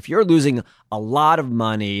investor, if you're losing a lot of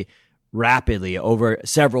money rapidly over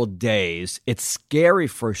several days, it's scary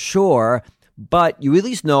for sure, but you at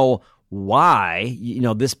least know why,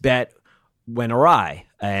 this bet went awry,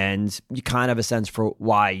 and you kind of have a sense for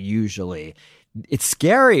why usually. It's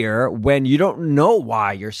scarier when you don't know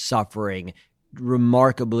why you're suffering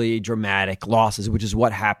remarkably dramatic losses, which is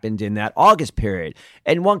what happened in that August period.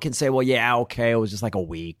 And one can say, well, yeah, okay, it was just like a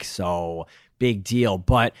week, so big deal.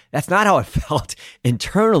 But that's not how it felt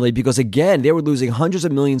internally, because again, they were losing hundreds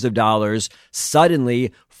of millions of dollars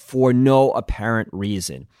suddenly for no apparent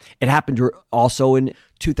reason. It happened also in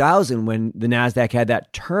 2000 when the NASDAQ had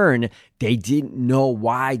that turn. They didn't know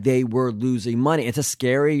why they were losing money. It's a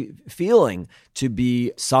scary feeling to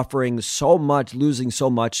be suffering so much, losing so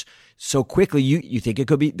much so quickly. You think it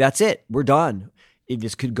could be, that's it, we're done.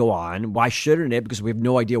 This could go on. Why shouldn't it? Because we have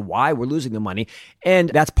no idea why we're losing the money. And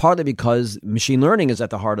that's partly because machine learning is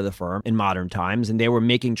at the heart of the firm in modern times. And they were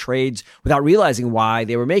making trades without realizing why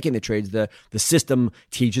they were making the trades. The system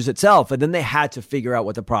teaches itself. And then they had to figure out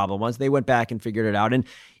what the problem was. They went back and figured it out. And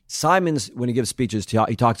Simon's, when he gives speeches,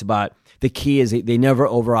 he talks about the key is they never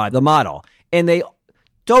override the model. And they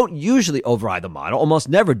don't usually override the model, almost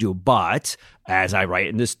never do. But as I write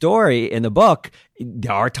in the story in the book,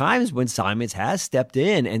 there are times when Simons has stepped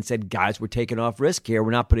in and said, guys, we're taking off risk here.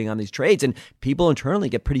 We're not putting on these trades. And people internally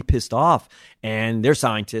get pretty pissed off. And they're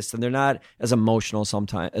scientists and they're not as emotional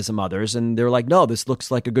sometimes as some others. And they're like, no, this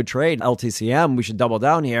looks like a good trade. LTCM, we should double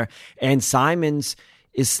down here. And Simons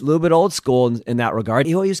is a little bit old school in that regard.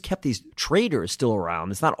 He always kept these traders still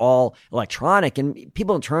around. It's not all electronic. And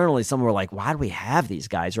people internally, some were like, why do we have these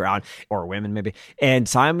guys around? Or women maybe. And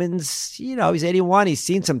Simon's, he's 81. He's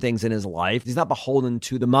seen some things in his life. He's not beholden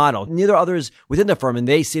to the model. Neither others within the firm. And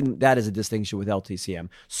they see that as a distinction with LTCM.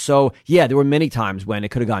 So yeah, there were many times when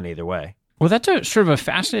it could have gone either way. Well, that's a sort of a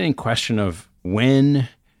fascinating question of when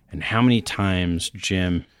and how many times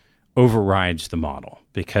Jim overrides the model,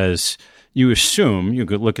 because you assume, you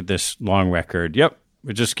could look at this long record,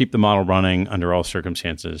 we just keep the model running under all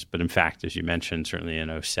circumstances. But in fact, as you mentioned, certainly in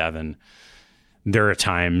 2007, there are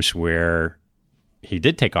times where he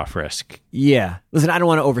did take off risk. Yeah. Listen, I don't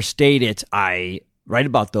want to overstate it. I write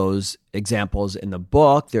about those examples in the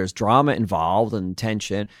book. There's drama involved and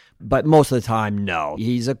tension, but most of the time, no.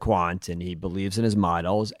 He's a quant and he believes in his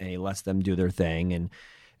models and he lets them do their thing. And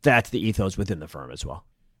that's the ethos within the firm as well.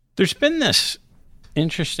 There's been this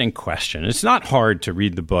interesting question. It's not hard to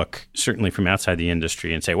read the book, certainly from outside the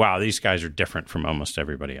industry, and say, wow, these guys are different from almost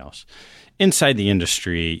everybody else. Inside the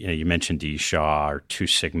industry, you mentioned D. Shaw or Two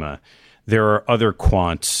Sigma. There are other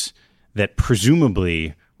quants that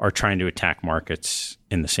presumably are trying to attack markets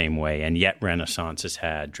in the same way, and yet Renaissance has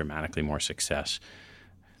had dramatically more success.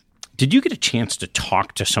 Did you get a chance to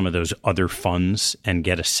talk to some of those other funds and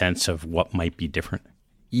get a sense of what might be different?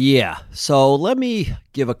 Yeah. So let me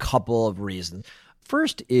give a couple of reasons.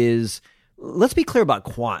 First is, let's be clear about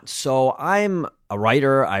quants. So I'm a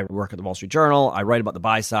writer. I work at the Wall Street Journal. I write about the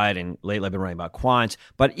buy side, and lately I've been writing about quants.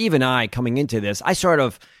 But even coming into this, I sort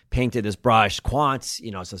of painted this brush. Quants,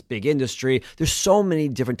 it's this big industry. There's so many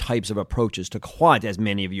different types of approaches to quant, as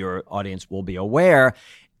many of your audience will be aware.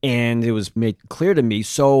 And it was made clear to me.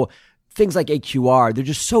 So things like AQR, they're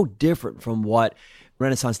just so different from what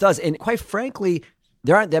Renaissance does. And quite frankly,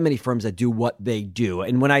 there aren't that many firms that do what they do.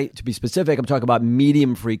 And to be specific, I'm talking about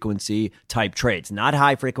medium frequency type trades, not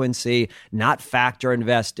high frequency, not factor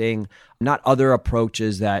investing, not other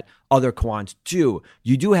approaches that other quants do.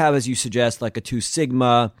 You do have, as you suggest, like a Two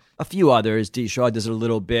Sigma, a few others. D. Shaw does it a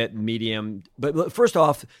little bit, medium. But first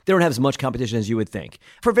off, they don't have as much competition as you would think.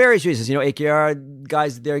 For various reasons. AKR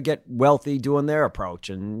guys there get wealthy doing their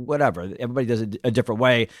approach and whatever. Everybody does it a different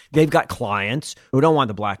way. They've got clients who don't want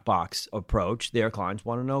the black box approach. Their clients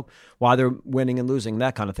want to know why they're winning and losing,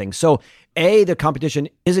 that kind of thing. So A, the competition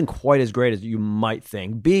isn't quite as great as you might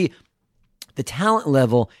think. B, the talent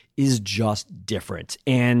level is just different.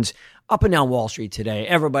 And up and down Wall Street today,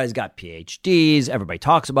 everybody's got PhDs. Everybody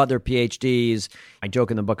talks about their PhDs. I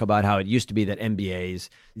joke in the book about how it used to be that MBAs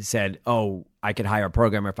said, oh, I could hire a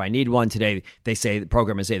programmer if I need one. Today, the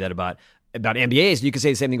programmers say that about MBAs. You can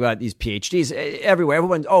say the same thing about these PhDs everywhere.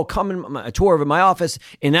 Everyone's, come in a tour of my office.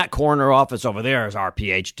 In that corner office over there is our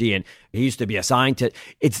PhD. And he used to be a scientist.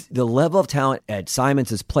 It's the level of talent at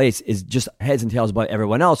Simons' place is just heads and tails above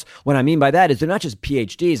everyone else. What I mean by that is they're not just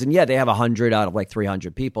PhDs. And yeah, they have 100 out of like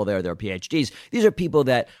 300 people there. They're PhDs. These are people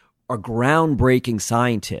that are groundbreaking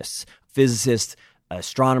scientists, physicists,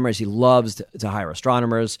 astronomers. He loves to hire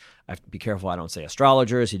astronomers. I have to be careful I don't say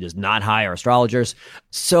astrologers. He does not hire astrologers.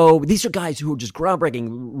 So these are guys who are just groundbreaking,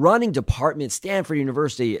 running departments, Stanford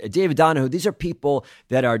University, David Donohue. These are people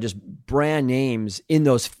that are just brand names in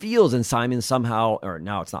those fields. And Simon somehow, or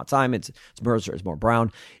now it's not Simon, it's Mercer, it's more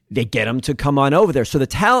Brown. They get them to come on over there. So the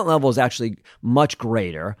talent level is actually much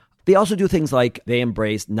greater. They also do things like they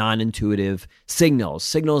embrace non-intuitive signals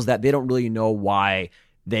that they don't really know why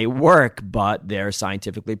they work, but they're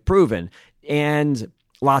scientifically proven. And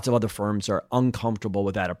Lots of other firms are uncomfortable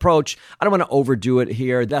with that approach. I don't want to overdo it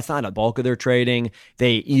here. That's not a bulk of their trading.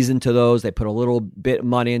 They ease into those. They put a little bit of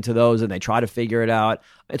money into those and they try to figure it out.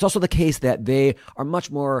 It's also the case that they are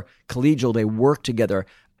much more collegial. They work together.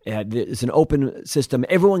 It's an open system.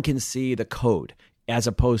 Everyone can see the code as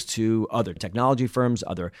opposed to other technology firms,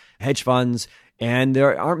 other hedge funds. And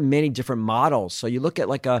there aren't many different models. So you look at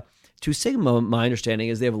like a Two Sigma, my understanding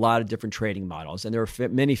is they have a lot of different trading models, and there are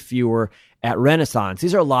many fewer at Renaissance.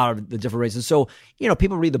 These are a lot of the different reasons. So,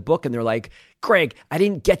 people read the book and they're like, Greg, I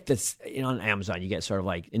didn't get this. On Amazon, you get sort of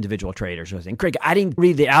like individual traders who are saying, Greg, I didn't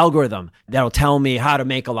read the algorithm that'll tell me how to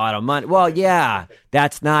make a lot of money. Well, yeah,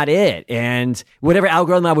 that's not it. And whatever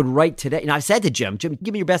algorithm I would write today, I've said to Jim,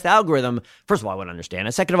 give me your best algorithm. First of all, I wouldn't understand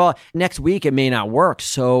it. Second of all, next week it may not work.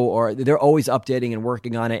 Or they're always updating and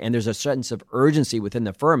working on it. And there's a sense of urgency within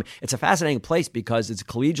the firm. It's a fascinating place because it's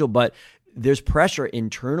collegial, but there's pressure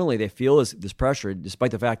internally. They feel this pressure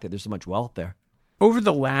despite the fact that there's so much wealth there. Over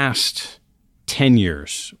the last 10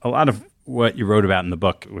 years, a lot of what you wrote about in the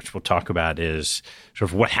book, which we'll talk about, is sort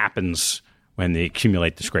of what happens when they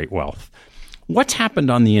accumulate this great wealth. What's happened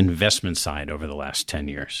on the investment side over the last 10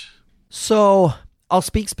 years? So I'll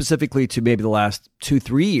speak specifically to maybe the last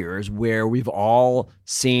 2-3 years where we've all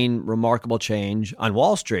seen remarkable change on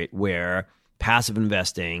Wall Street, where passive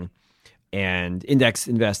investing and index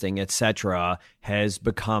investing, et cetera, has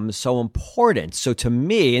become so important. So to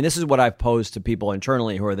me, and this is what I've posed to people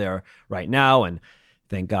internally who are there right now, and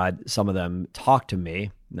thank God some of them talk to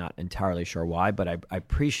me, not entirely sure why, but I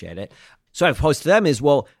appreciate it. So I've posed to them is,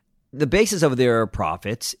 well, the basis of their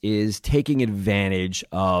profits is taking advantage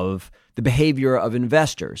of the behavior of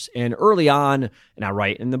investors. And early on, and I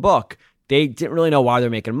write in the book, they didn't really know why they're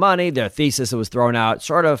making money. Their thesis that was thrown out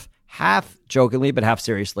sort of half jokingly, but half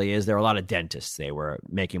seriously, is there are a lot of dentists they were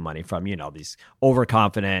making money from, these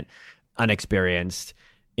overconfident, unexperienced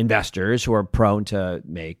investors who are prone to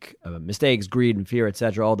make mistakes, greed and fear, et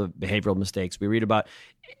cetera, all the behavioral mistakes we read about.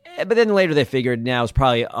 But then later they figured now it's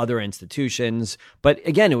probably other institutions. But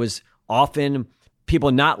again, it was often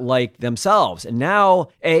people not like themselves. And now,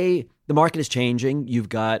 the market is changing. You've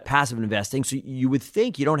got passive investing. So you would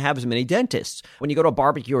think you don't have as many dentists. When you go to a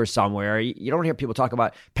barbecue or somewhere, you don't hear people talk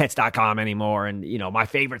about pets.com anymore. And, my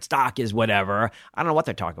favorite stock is whatever. I don't know what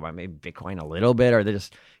they're talking about. Maybe Bitcoin a little bit, or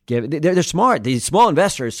they're smart. These small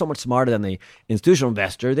investors, so much smarter than the institutional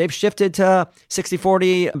investor. They've shifted to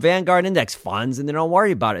 60-40 Vanguard index funds, and they don't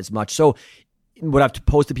worry about it as much. So what I've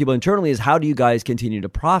posed to people internally is, how do you guys continue to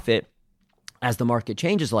profit as the market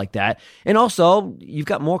changes like that? And also, you've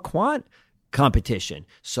got more quant competition.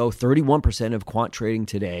 So 31% of quant trading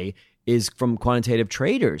today is from quantitative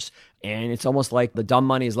traders. And it's almost like the dumb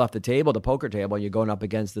money has left the table, the poker table, and you're going up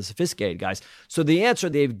against the sophisticated guys. So the answer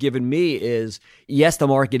they've given me is, yes, the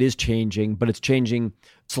market is changing, but it's changing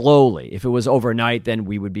slowly. If it was overnight, then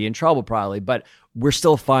we would be in trouble probably. But we're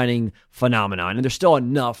still finding phenomenon, and there's still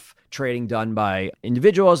enough trading done by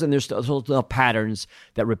individuals, and there's still patterns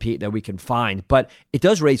that repeat that we can find. But it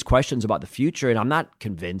does raise questions about the future, and I'm not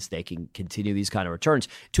convinced they can continue these kind of returns.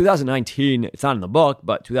 2019, it's not in the book,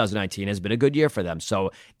 but 2019 has been a good year for them.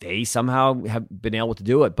 So they somehow have been able to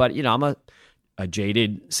do it. But, I'm a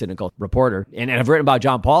jaded, cynical reporter, and I've written about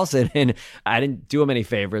John Paulson, and I didn't do him any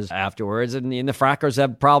favors afterwards, and the frackers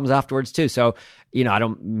have problems afterwards too. So, I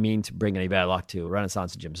don't mean to bring any bad luck to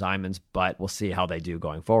Renaissance and Jim Simons, but we'll see how they do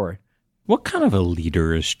going forward. What kind of a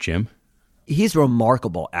leader is Jim? He's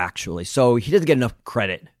remarkable, actually. So he doesn't get enough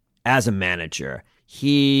credit as a manager.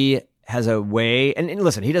 He has a way, and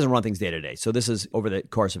listen, he doesn't run things day to day. So this is over the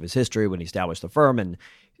course of his history when he established the firm and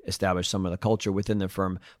established some of the culture within the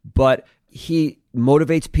firm. But he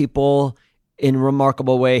motivates people in a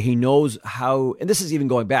remarkable way. He knows how, and this is even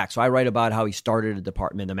going back. So I write about how he started a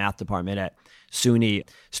department, the math department at SUNY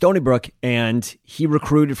Stony Brook, and he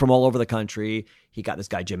recruited from all over the country. He got this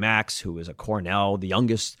guy, Jim Axe, who was a Cornell, the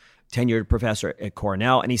youngest tenured professor at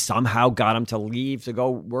Cornell, and he somehow got him to leave to go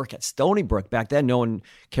work at Stony Brook. Back then, no one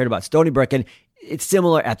cared about Stony Brook. And it's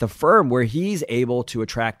similar at the firm where he's able to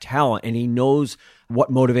attract talent, and he knows what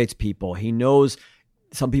motivates people. He knows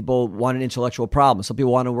some people want an intellectual problem. Some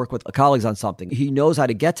people want to work with colleagues on something. He knows how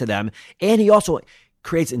to get to them. And he also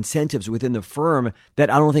creates incentives within the firm that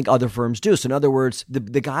I don't think other firms do. So in other words, the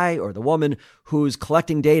guy or the woman who's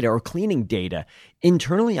collecting data or cleaning data,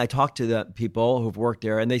 internally I talk to the people who've worked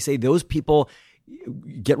there, and they say those people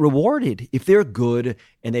get rewarded if they're good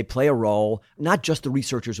and they play a role, not just the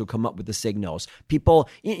researchers who come up with the signals. People,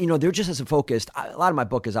 they're just as focused. A lot of my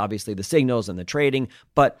book is obviously the signals and the trading,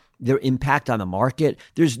 but their impact on the market.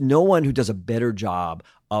 There's no one who does a better job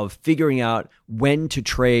of figuring out when to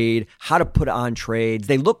trade, how to put on trades.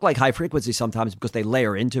 They look like high frequency sometimes because they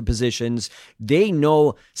layer into positions. They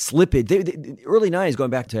know slippage. The early 90s, going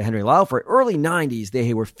back to Henry Laufer, early 90s,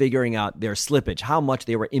 they were figuring out their slippage, how much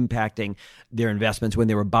they were impacting their investments when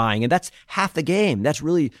they were buying. And that's half the game. That's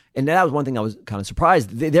really, and that was one thing I was kind of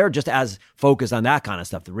surprised. They're just as focused on that kind of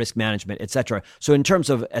stuff, the risk management, et cetera. So in terms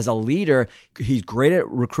of as a leader, he's great at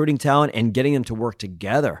recruiting talent and getting them to work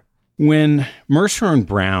together. When Mercer and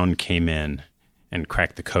Brown came in and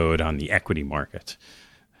cracked the code on the equity market,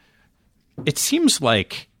 it seems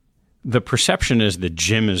like the perception is that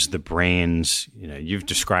Jim is the brains. You've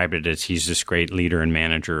described it as he's this great leader and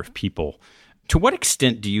manager of people. To what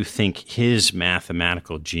extent do you think his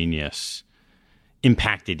mathematical genius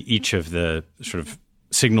impacted each of the sort of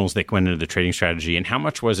signals that went into the trading strategy? And how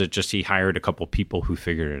much was it just he hired a couple people who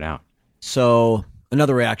figured it out? So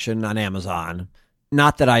another reaction on Amazon.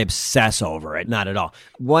 Not that I obsess over it, not at all.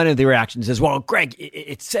 One of the reactions is, well, Greg,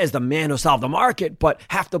 it says the man who solved the market, but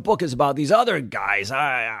half the book is about these other guys.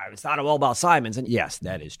 It's not all about Simons. And yes,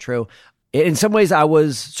 that is true. In some ways, I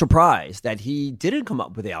was surprised that he didn't come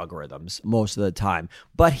up with the algorithms most of the time,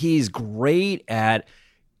 but he's great at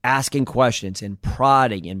asking questions and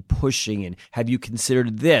prodding and pushing and have you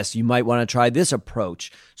considered this? You might want to try this approach.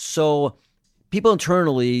 So people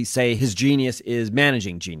internally say his genius is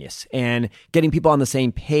managing genius and getting people on the same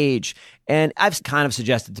page. And I've kind of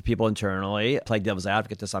suggested to people internally, play devil's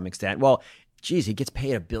advocate to some extent, well, geez, he gets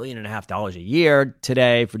paid $1.5 billion a year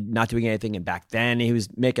today for not doing anything. And back then he was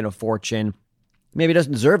making a fortune. Maybe he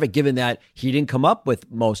doesn't deserve it given that he didn't come up with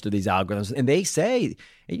most of these algorithms. And they say,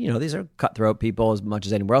 these are cutthroat people as much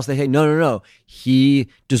as anywhere else. They say, no. He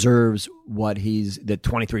deserves what the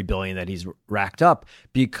 $23 billion that he's racked up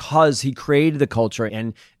because he created the culture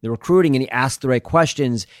and the recruiting and he asked the right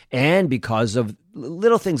questions. And because of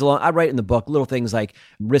little things I write in the book, little things like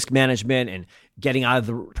risk management and getting out of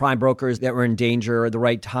the prime brokers that were in danger at the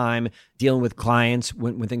right time, dealing with clients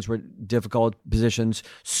when things were difficult positions.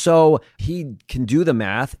 So he can do the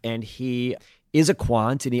math and he is a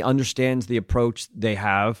quant and he understands the approach they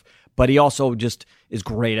have, but he also just is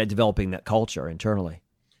great at developing that culture internally.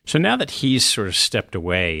 So now that he's sort of stepped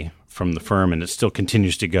away from the firm and it still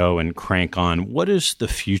continues to go and crank on, what does the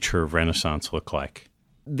future of Renaissance look like?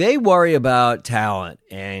 They worry about talent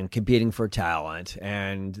and competing for talent,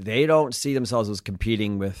 and they don't see themselves as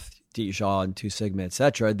competing with D. Shaw and Two Sigma, et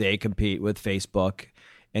cetera. They compete with Facebook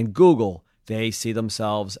and Google. They see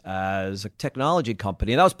themselves as a technology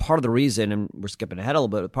company. And that was part of the reason, and we're skipping ahead a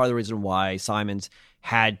little bit, part of the reason why Simons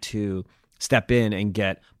had to step in and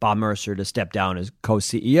get Bob Mercer to step down as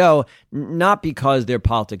co-CEO, not because their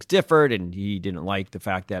politics differed and he didn't like the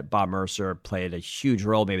fact that Bob Mercer played a huge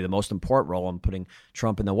role, maybe the most important role in putting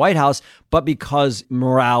Trump in the White House, but because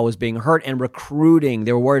morale was being hurt and recruiting.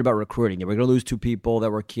 They were worried about recruiting. They were going to lose two people that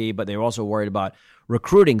were key, but they were also worried about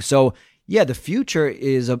recruiting. So yeah, the future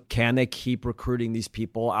is can they keep recruiting these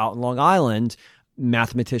people out in Long Island,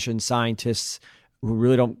 mathematicians, scientists, who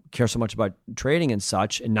really don't care so much about trading and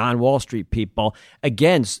such, and non-Wall Street people.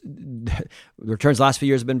 Again, the returns last few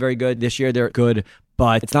years have been very good. This year they're good,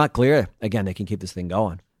 but it's not clear, again, they can keep this thing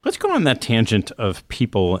going. Let's go on that tangent of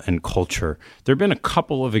people and culture. There have been a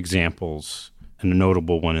couple of examples, and a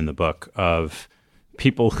notable one in the book, of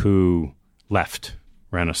people who left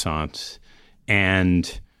Renaissance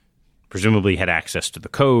and presumably had access to the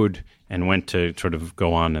code and went to sort of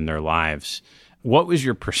go on in their lives. What was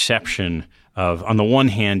your perception of, on the one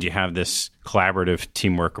hand, you have this collaborative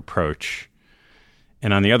teamwork approach,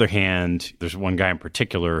 and on the other hand, there's one guy in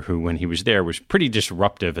particular who, when he was there, was pretty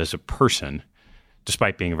disruptive as a person,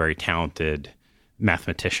 despite being a very talented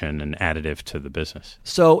mathematician and additive to the business?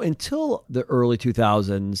 So until the early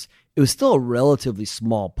 2000s, it was still a relatively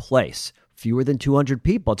small place. Fewer than 200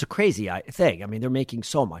 people. It's a crazy thing. I mean, they're making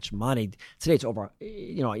so much money. Today it's over,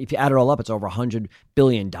 if you add it all up, it's over $100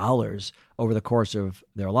 billion over the course of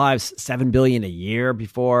their lives, $7 billion a year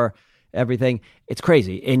before everything. It's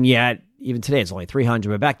crazy. And yet, even today, it's only 300.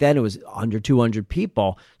 But back then, it was under 200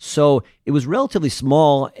 people. So it was relatively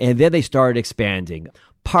small. And then they started expanding,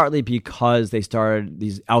 partly because they started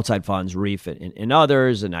these outside funds, Reef and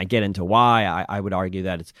others. And I get into why. I would argue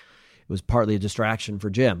that it was partly a distraction for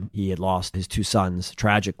Jim. He had lost his two sons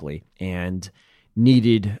tragically and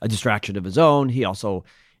needed a distraction of his own. He also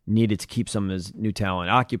needed to keep some of his new talent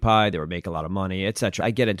occupied. They were making a lot of money, etc.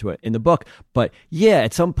 I get into it in the book. But yeah,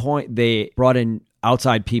 at some point they brought in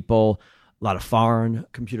outside people, a lot of foreign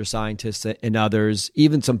computer scientists and others,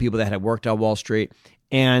 even some people that had worked on Wall Street.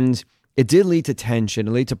 And it did lead to tension,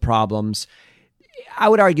 it led to problems. I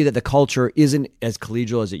would argue that the culture isn't as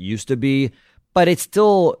collegial as it used to be, but it's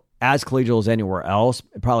still as collegial as anywhere else,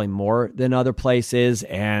 probably more than other places.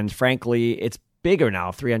 And frankly, it's bigger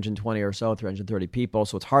now, 320 or so, 330 people.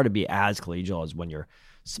 So it's hard to be as collegial as when you're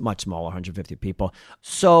much smaller, 150 people.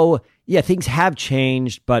 So yeah, things have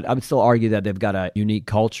changed, but I would still argue that they've got a unique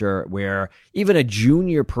culture where even a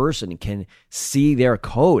junior person can see their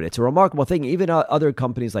code. It's a remarkable thing. Even other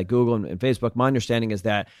companies like Google and Facebook, my understanding is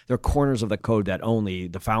that there are corners of the code that only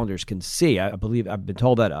the founders can see. I believe I've been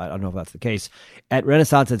told that. I don't know if that's the case. At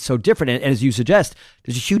Renaissance, it's so different. And as you suggest,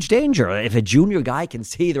 there's a huge danger. If a junior guy can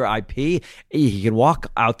see their IP, he can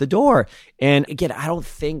walk out the door. And again, I don't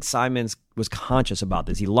think Simons was conscious about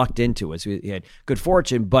this. He lucked into it. So he had good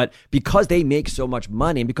fortune, but because they make so much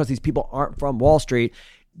money and because these people aren't from Wall Street,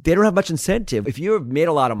 they don't have much incentive. If you have made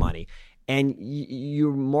a lot of money and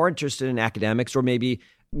you're more interested in academics or maybe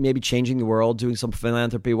changing the world, doing some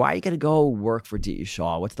philanthropy, why are you going to go work for D.E.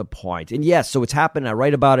 Shaw? What's the point? And yes, so it's happened. I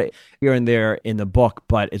write about it here and there in the book,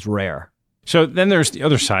 but it's rare. So then there's the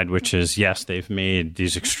other side, which is, yes, they've made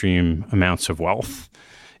these extreme amounts of wealth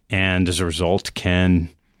and as a result can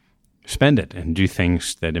spend it and do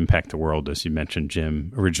things that impact the world, as you mentioned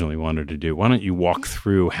Jim originally wanted to do. Why don't you walk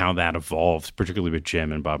through how that evolved, particularly with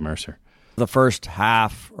Jim and Bob Mercer? The first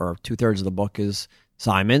half or 2/3 of the book is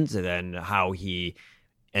Simons and then how he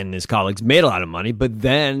and his colleagues made a lot of money. But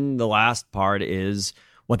then the last part is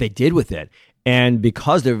what they did with it. And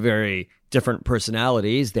because they're very different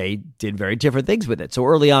personalities, they did very different things with it. So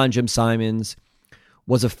early on, Jim Simons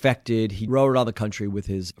was affected. He rode around the country with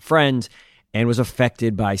his friends and was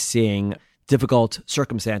affected by seeing difficult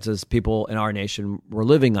circumstances people in our nation were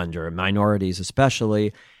living under, minorities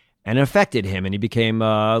especially, and it affected him. And he became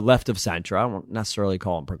left of center. I don't necessarily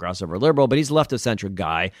call him progressive or liberal, but he's a left of center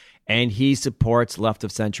guy, and he supports left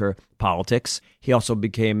of center politics. He also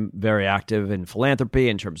became very active in philanthropy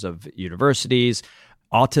in terms of universities,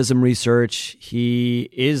 autism research. He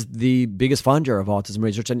is the biggest funder of autism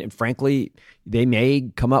research. And frankly, they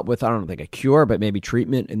may come up with, I don't think a cure, but maybe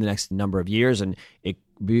treatment in the next number of years. And it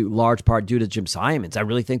be large part due to Jim Simons. I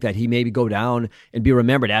really think that he maybe go down and be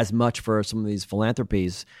remembered as much for some of these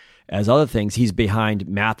philanthropies as other things. He's behind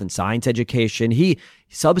math and science education. He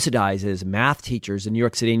subsidizes math teachers in New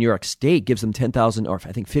York City and New York State, gives them $10,000 or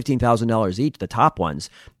I think $15,000 each, the top ones.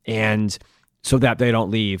 And so that they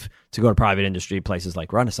don't leave to go to private industry, places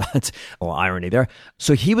like Renaissance. A little irony there.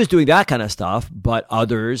 So he was doing that kind of stuff, but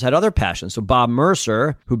others had other passions. So Bob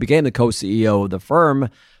Mercer, who became the co-CEO of the firm,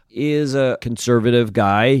 is a conservative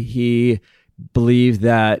guy. He believed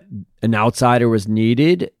that an outsider was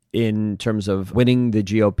needed in terms of winning the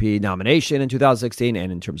GOP nomination in 2016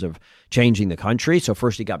 and in terms of changing the country. So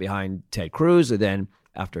first he got behind Ted Cruz, and then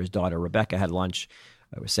after his daughter Rebecca had lunch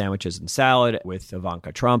with sandwiches and salad with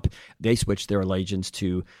Ivanka Trump, they switched their allegiance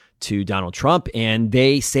to Donald Trump, and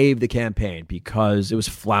they saved the campaign because it was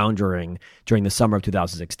floundering during the summer of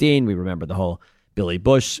 2016. We remember the whole Billy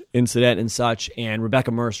Bush incident and such, and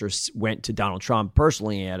Rebecca Mercer went to Donald Trump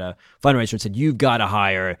personally at a fundraiser and said, you've got to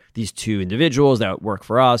hire these two individuals that work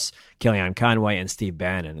for us, Kellyanne Conway and Steve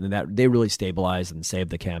Bannon. And that they really stabilized and saved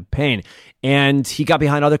the campaign. And he got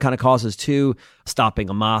behind other kind of causes too, stopping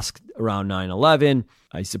a mosque around 9/11.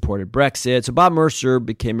 I supported Brexit. So Bob Mercer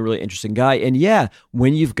became a really interesting guy. And yeah,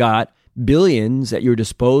 when you've got billions at your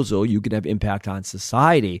disposal, you can have impact on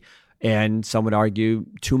society. And some would argue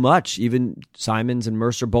too much. Even Simons and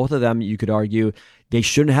Mercer, both of them, you could argue they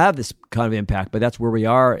shouldn't have this kind of impact. But that's where we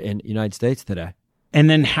are in the United States today. And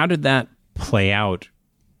then how did that play out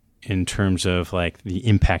in terms of like the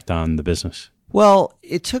impact on the business? Well,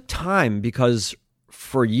 it took time because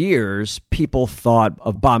for years, people thought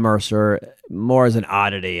of Bob Mercer more as an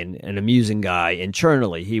oddity and an amusing guy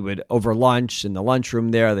internally. He would, over lunch in the lunchroom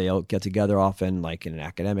there, they'll get together often, like in an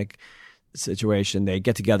academic situation, they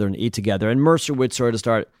get together and eat together. And Mercer would sort of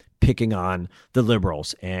start picking on the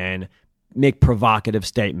liberals and make provocative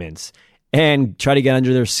statements and try to get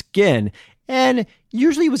under their skin. And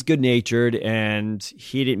usually he was good-natured and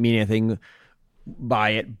he didn't mean anything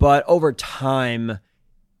by it. But over time,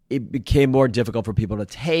 it became more difficult for people to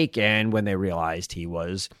take. And when they realized he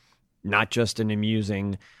was not just an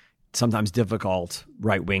amusing, sometimes difficult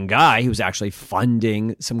right-wing guy, he was actually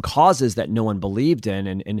funding some causes that no one believed in.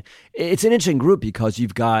 And it's an interesting group because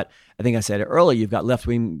you've got, I think I said it earlier, you've got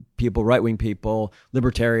left-wing people, right-wing people,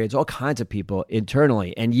 libertarians, all kinds of people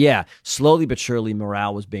internally. And yeah, slowly but surely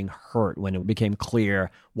morale was being hurt when it became clear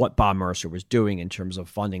what Bob Mercer was doing in terms of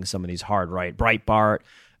funding some of these hard-right, Breitbart.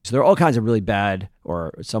 So there are all kinds of really bad,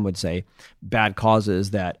 or some would say bad causes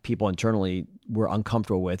that people internally were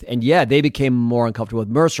uncomfortable with. And yeah, they became more uncomfortable with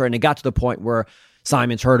Mercer. And it got to the point where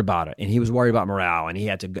Simons heard about it, and he was worried about morale, and he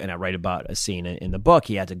had to, and I write about a scene in the book,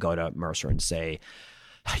 he had to go to Mercer and say,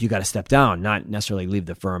 you got to step down, not necessarily leave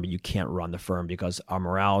the firm, but you can't run the firm because our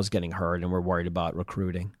morale is getting hurt and we're worried about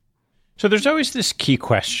recruiting. So there's always this key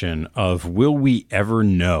question of, will we ever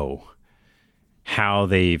know how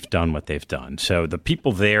they've done what they've done? So the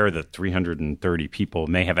people there, the 330 people,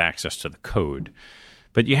 may have access to the code.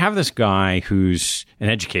 But you have this guy who's an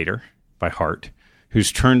educator by heart,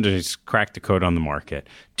 who's turned to crack the code on the market.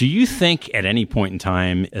 Do you think at any point in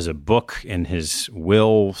time, as a book in his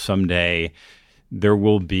will someday, there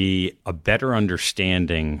will be a better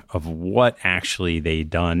understanding of what actually they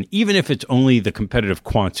done, even if it's only the competitive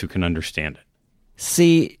quants who can understand it?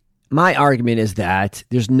 See, my argument is that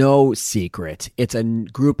there's no secret. It's a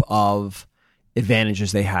group of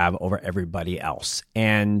advantages they have over everybody else.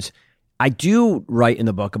 And I do write in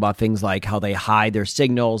the book about things like how they hide their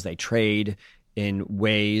signals, they trade in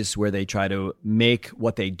ways where they try to make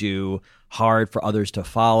what they do hard for others to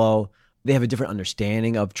follow. They have a different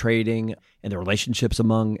understanding of trading and the relationships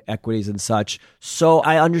among equities and such. So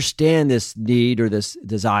I understand this need or this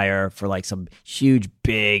desire for like some huge,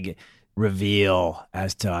 big reveal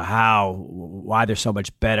as to why they're so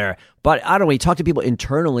much better. But I don't know, when you talk to people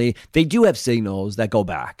internally, they do have signals that go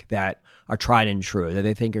back, that are tried and true, that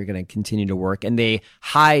they think are going to continue to work. And they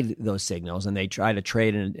hide those signals and they try to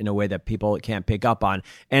trade in a way that people can't pick up on.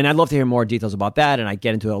 And I'd love to hear more details about that. And I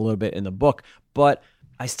get into it a little bit in the book. But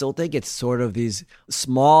I still think it's sort of these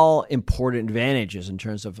small, important advantages in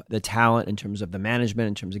terms of the talent, in terms of the management,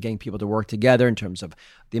 in terms of getting people to work together, in terms of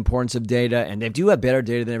the importance of data. And they do have better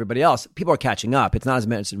data than everybody else. People are catching up. It's not as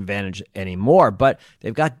much an advantage anymore, but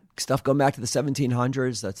they've got stuff going back to the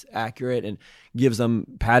 1700s that's accurate and gives them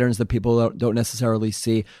patterns that people don't necessarily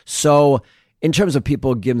see. So in terms of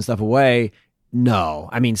people giving stuff away, no.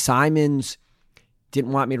 I mean, Simons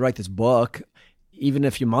didn't want me to write this book. Even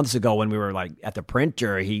a few months ago when we were like at the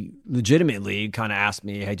printer, he legitimately kind of asked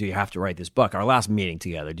me, hey, do you have to write this book? Our last meeting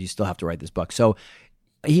together, do you still have to write this book? So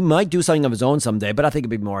he might do something of his own someday, but I think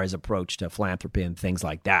it'd be more his approach to philanthropy and things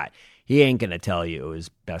like that. He ain't going to tell you his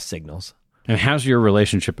best signals. And how's your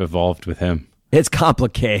relationship evolved with him? It's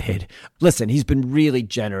complicated. Listen, he's been really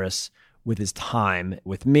generous with his time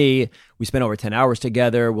with me. We spend over 10 hours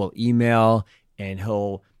together. We'll email and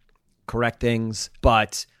he'll correct things,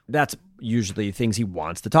 but that's usually things he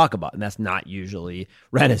wants to talk about, and that's not usually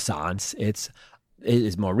Renaissance. It's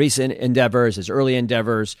his more recent endeavors, his early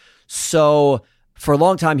endeavors. So for a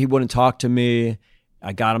long time, he wouldn't talk to me.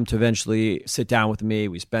 I got him to eventually sit down with me.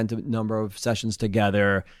 We spent a number of sessions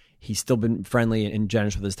together. He's still been friendly and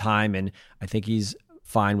generous with his time, and I think he's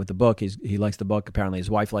fine with the book. He likes the book. Apparently his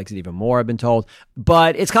wife likes it even more, I've been told.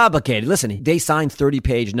 But it's complicated. Listen, they signed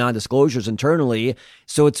 30-page non-disclosures internally,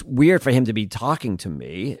 so it's weird for him to be talking to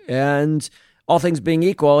me. And all things being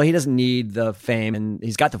equal, he doesn't need the fame, and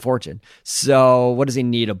he's got the fortune. So what does he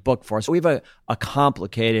need a book for? So we have a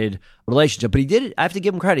complicated relationship. But he did, I have to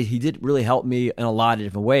give him credit, he did really help me in a lot of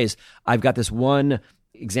different ways. I've got this one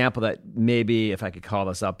example that maybe, if I could call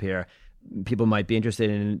this up here, people might be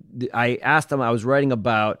interested in. I asked him, I was writing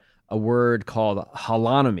about a word called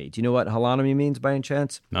holonomy. Do you know what holonomy means by any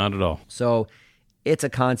chance? Not at all. So it's a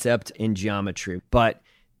concept in geometry, but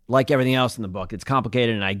like everything else in the book, it's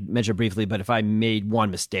complicated, and I mentioned briefly, but if I made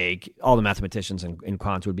one mistake, all the mathematicians and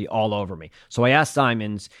quants would be all over me. So I asked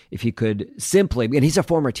Simons if he could simply, and he's a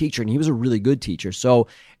former teacher, and he was a really good teacher, so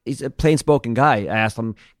he's a plain-spoken guy. I asked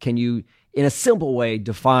him, can you, in a simple way,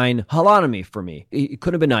 define holonomy for me? It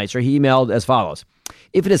couldn't have been nicer. He emailed as follows.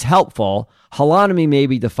 If it is helpful, holonomy may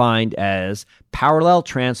be defined as parallel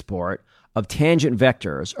transport of tangent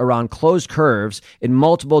vectors around closed curves in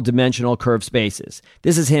multiple dimensional curved spaces.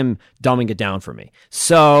 This is him dumbing it down for me.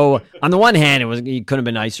 So on the one hand, he couldn't have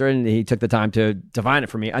been nicer, and he took the time to define it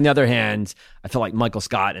for me. On the other hand, I feel like Michael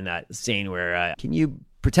Scott in that scene where, can you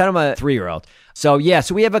pretend I'm a 3-year-old? So yeah,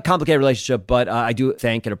 so we have a complicated relationship, but I do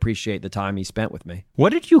thank and appreciate the time he spent with me.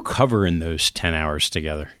 What did you cover in those 10 hours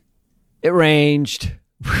together? It ranged.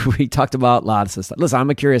 We talked about lots of stuff. Listen, I'm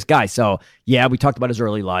a curious guy. So yeah, we talked about his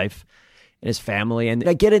early life and his family. And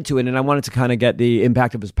I get into it, and I wanted to kind of get the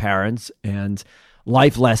impact of his parents and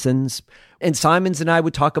life lessons. And Simons and I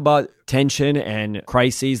would talk about tension and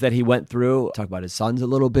crises that he went through, talk about his sons a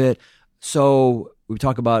little bit. So we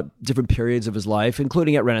talk about different periods of his life,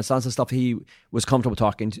 including at Renaissance, and stuff he was comfortable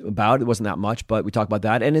talking about. It wasn't that much, but we talk about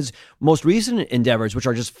that. And his most recent endeavors, which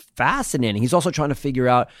are just fascinating. He's also trying to figure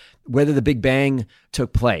out whether the Big Bang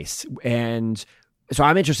took place and So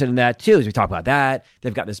I'm interested in that too, as we talk about that.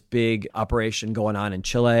 They've got this big operation going on in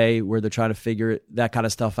Chile where they're trying to figure that kind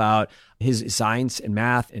of stuff out. His science and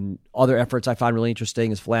math and other efforts I find really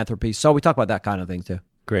interesting, his philanthropy. So we talk about that kind of thing too.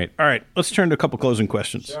 Great. All right, let's turn to a couple closing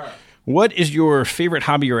questions. Sure. What is your favorite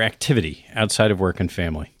hobby or activity outside of work and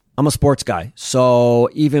family? I'm a sports guy, so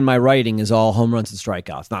even my writing is all home runs and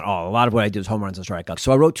strikeouts. Not all. A lot of what I do is home runs and strikeouts.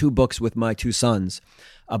 So I wrote 2 books with my 2 sons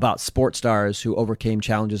about sports stars who overcame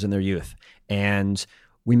challenges in their youth. And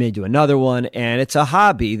we may do another one. And it's a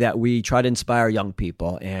hobby that we try to inspire young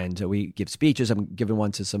people. And we give speeches. I'm giving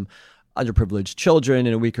one to some underprivileged children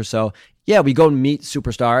in a week or so. Yeah, we go and meet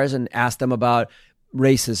superstars and ask them about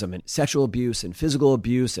racism and sexual abuse and physical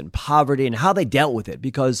abuse and poverty and how they dealt with it.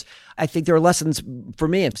 Because I think there are lessons for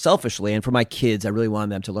me selfishly and for my kids I really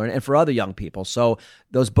wanted them to learn and for other young people. So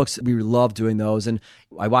those books, we love doing those. And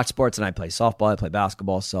I watch sports and I play softball, I play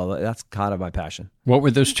basketball. So that's kind of my passion. What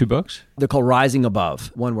were those 2 books? They're called Rising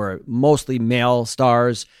Above. One were mostly male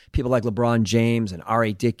stars, people like LeBron James and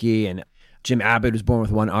R.A. Dickey and Jim Abbott was born with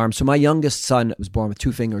 1 arm. So my youngest son was born with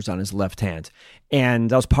 2 fingers on his left hand. And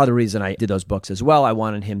that was part of the reason I did those books as well. I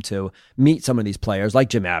wanted him to meet some of these players like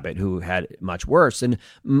Jim Abbott, who had it much worse. And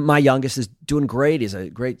my youngest is doing great. He's a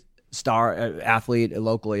great star athlete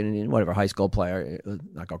locally and whatever, high school player,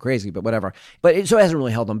 not go crazy, but whatever. But so it hasn't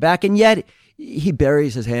really held him back. And yet he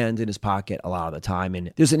buries his hand in his pocket a lot of the time.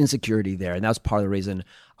 And there's an insecurity there. And that's part of the reason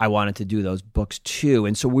I wanted to do those books too.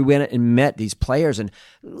 And so we went and met these players and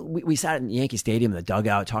we sat in Yankee Stadium in the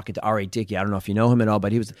dugout talking to R.A. Dickey. I don't know if you know him at all,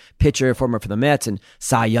 but he was a pitcher, former for the Mets and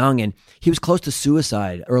Cy Young. And he was close to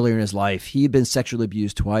suicide earlier in his life. He had been sexually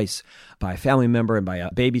abused twice by a family member and by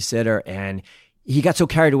a babysitter. And he got so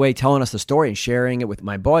carried away telling us the story and sharing it with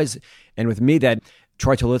my boys and with me that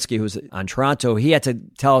Troy Tulowitzki, who's on Toronto, he had to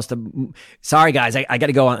tell us sorry guys, I got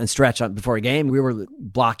to go on and stretch before a game. We were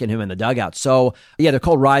blocking him in the dugout. So yeah, they're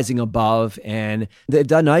called Rising Above and they've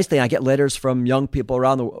done nicely. I get letters from young people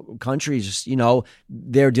around the country, just,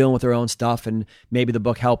 they're dealing with their own stuff and maybe the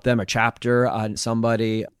book helped them, a chapter on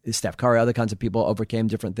somebody, Steph Curry, other kinds of people overcame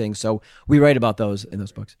different things. So we write about those in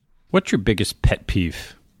those books. What's your biggest pet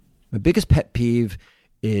peeve? My biggest pet peeve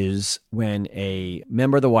is when a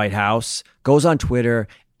member of the White House goes on Twitter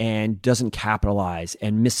and doesn't capitalize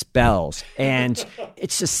and misspells. And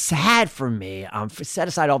it's just sad for me. Set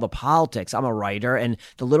aside all the politics. I'm a writer and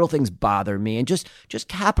the little things bother me. And just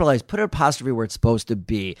capitalize, put an apostrophe where it's supposed to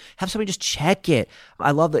be. Have somebody just check it.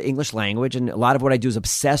 I love the English language. And a lot of what I do is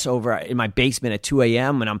obsess over in my basement at 2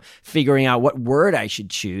 a.m. when I'm figuring out what word I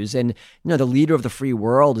should choose. And, the leader of the free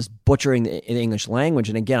world is butchering the English language.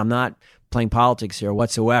 And again, I'm not playing politics here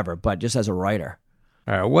whatsoever, but just as a writer.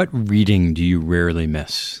 What reading do you rarely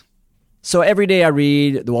miss? So every day I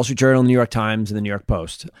read the Wall Street Journal, the New York Times, and the New York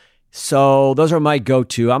Post. So those are my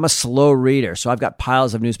go-to. I'm a slow reader, so I've got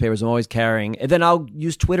piles of newspapers I'm always carrying. And then I'll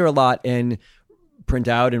use Twitter a lot and print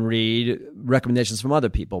out and read recommendations from other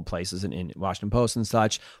people, places in Washington Post and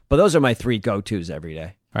such. But those are my 3 go-tos every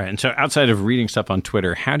day. All right. And so outside of reading stuff on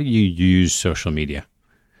Twitter, how do you use social media?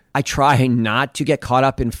 I try not to get caught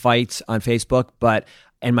up in fights on Facebook,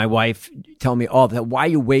 and my wife tell me, why are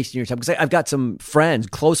you wasting your time? Because I've got some friends,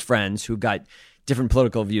 close friends, who've got different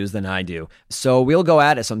political views than I do. So we'll go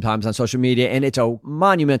at it sometimes on social media, and it's a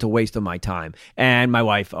monumental waste of my time. And my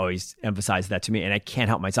wife always emphasizes that to me, and I can't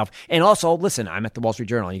help myself. And also, listen, I'm at the Wall Street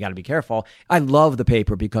Journal. You got to be careful. I love the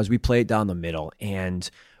paper because we play it down the middle. And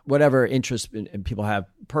whatever interest people have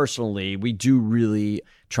personally, we do really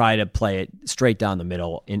try to play it straight down the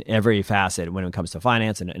middle in every facet when it comes to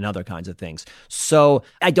finance and other kinds of things. So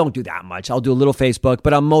I don't do that much. I'll do a little Facebook,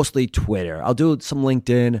 but I'm mostly Twitter. I'll do some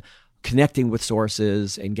LinkedIn, connecting with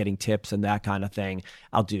sources and getting tips and that kind of thing.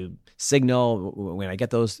 I'll do Signal when I get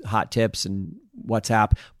those hot tips and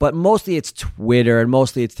WhatsApp, but mostly it's Twitter and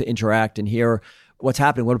mostly it's to interact and hear what's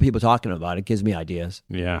happening. What are people talking about? It gives me ideas.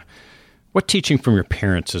 Yeah. What teaching from your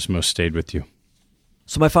parents has most stayed with you?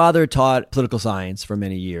 So my father taught political science for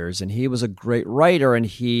many years, and he was a great writer, and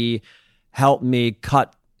he helped me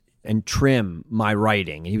cut and trim my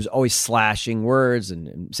writing. He was always slashing words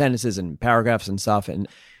and sentences and paragraphs and stuff and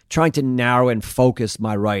trying to narrow and focus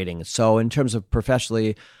my writing. So in terms of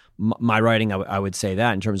professionally, my writing, I would say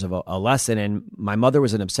that in terms of a lesson. And my mother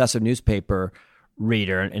was an obsessive newspaper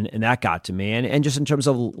reader, and that got to me. And just in terms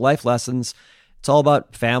of life lessons, it's all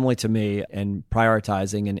about family to me and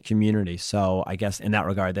prioritizing and community. So I guess in that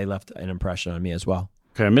regard, they left an impression on me as well.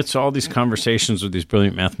 Okay, amidst all these conversations with these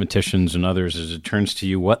brilliant mathematicians and others, as it turns to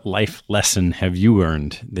you, what life lesson have you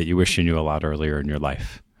learned that you wish you knew a lot earlier in your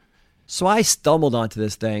life? So I stumbled onto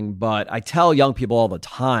this thing, but I tell young people all the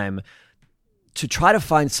time to try to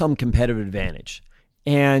find some competitive advantage.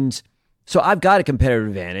 And So I've got a competitive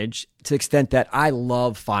advantage to the extent that I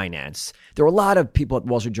love finance. There are a lot of people at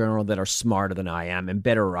Wall Street Journal that are smarter than I am and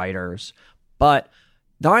better writers, but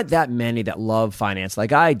there aren't that many that love finance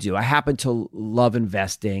like I do. I happen to love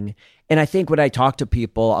investing. And I think when I talk to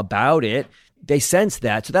people about it, they sense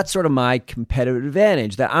that. So that's sort of my competitive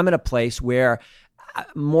advantage, that I'm in a place where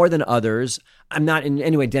more than others, I'm not in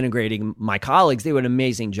any way denigrating my colleagues. They do an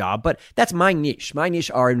amazing job, but that's my niche. My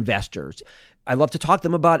niche are investors. I love to talk to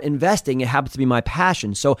them about investing. It happens to be my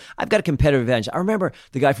passion. So I've got a competitive advantage. I remember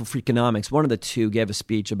the guy from Freakonomics, one of the two, gave a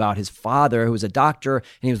speech about his father, who was a doctor, and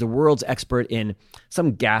he was the world's expert in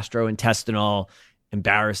some gastrointestinal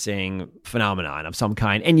embarrassing phenomenon of some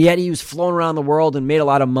kind. And yet he was flown around the world and made a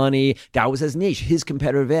lot of money. That was his niche, his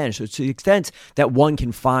competitive advantage. So to the extent that one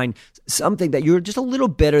can find something that you're just a little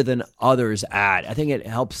better than others at, I think it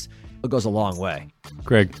helps. It goes a long way.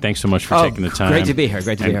 Greg, thanks so much for taking the time. Great to be here.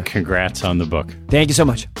 And congrats on the book. Thank you so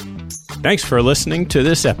much. Thanks for listening to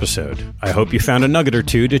this episode. I hope you found a nugget or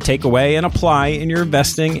two to take away and apply in your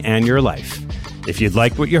investing and your life. If you'd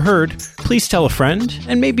like what you heard, please tell a friend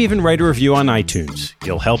and maybe even write a review on iTunes.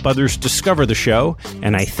 You'll help others discover the show,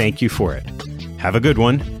 and I thank you for it. Have a good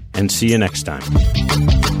one, and see you next time.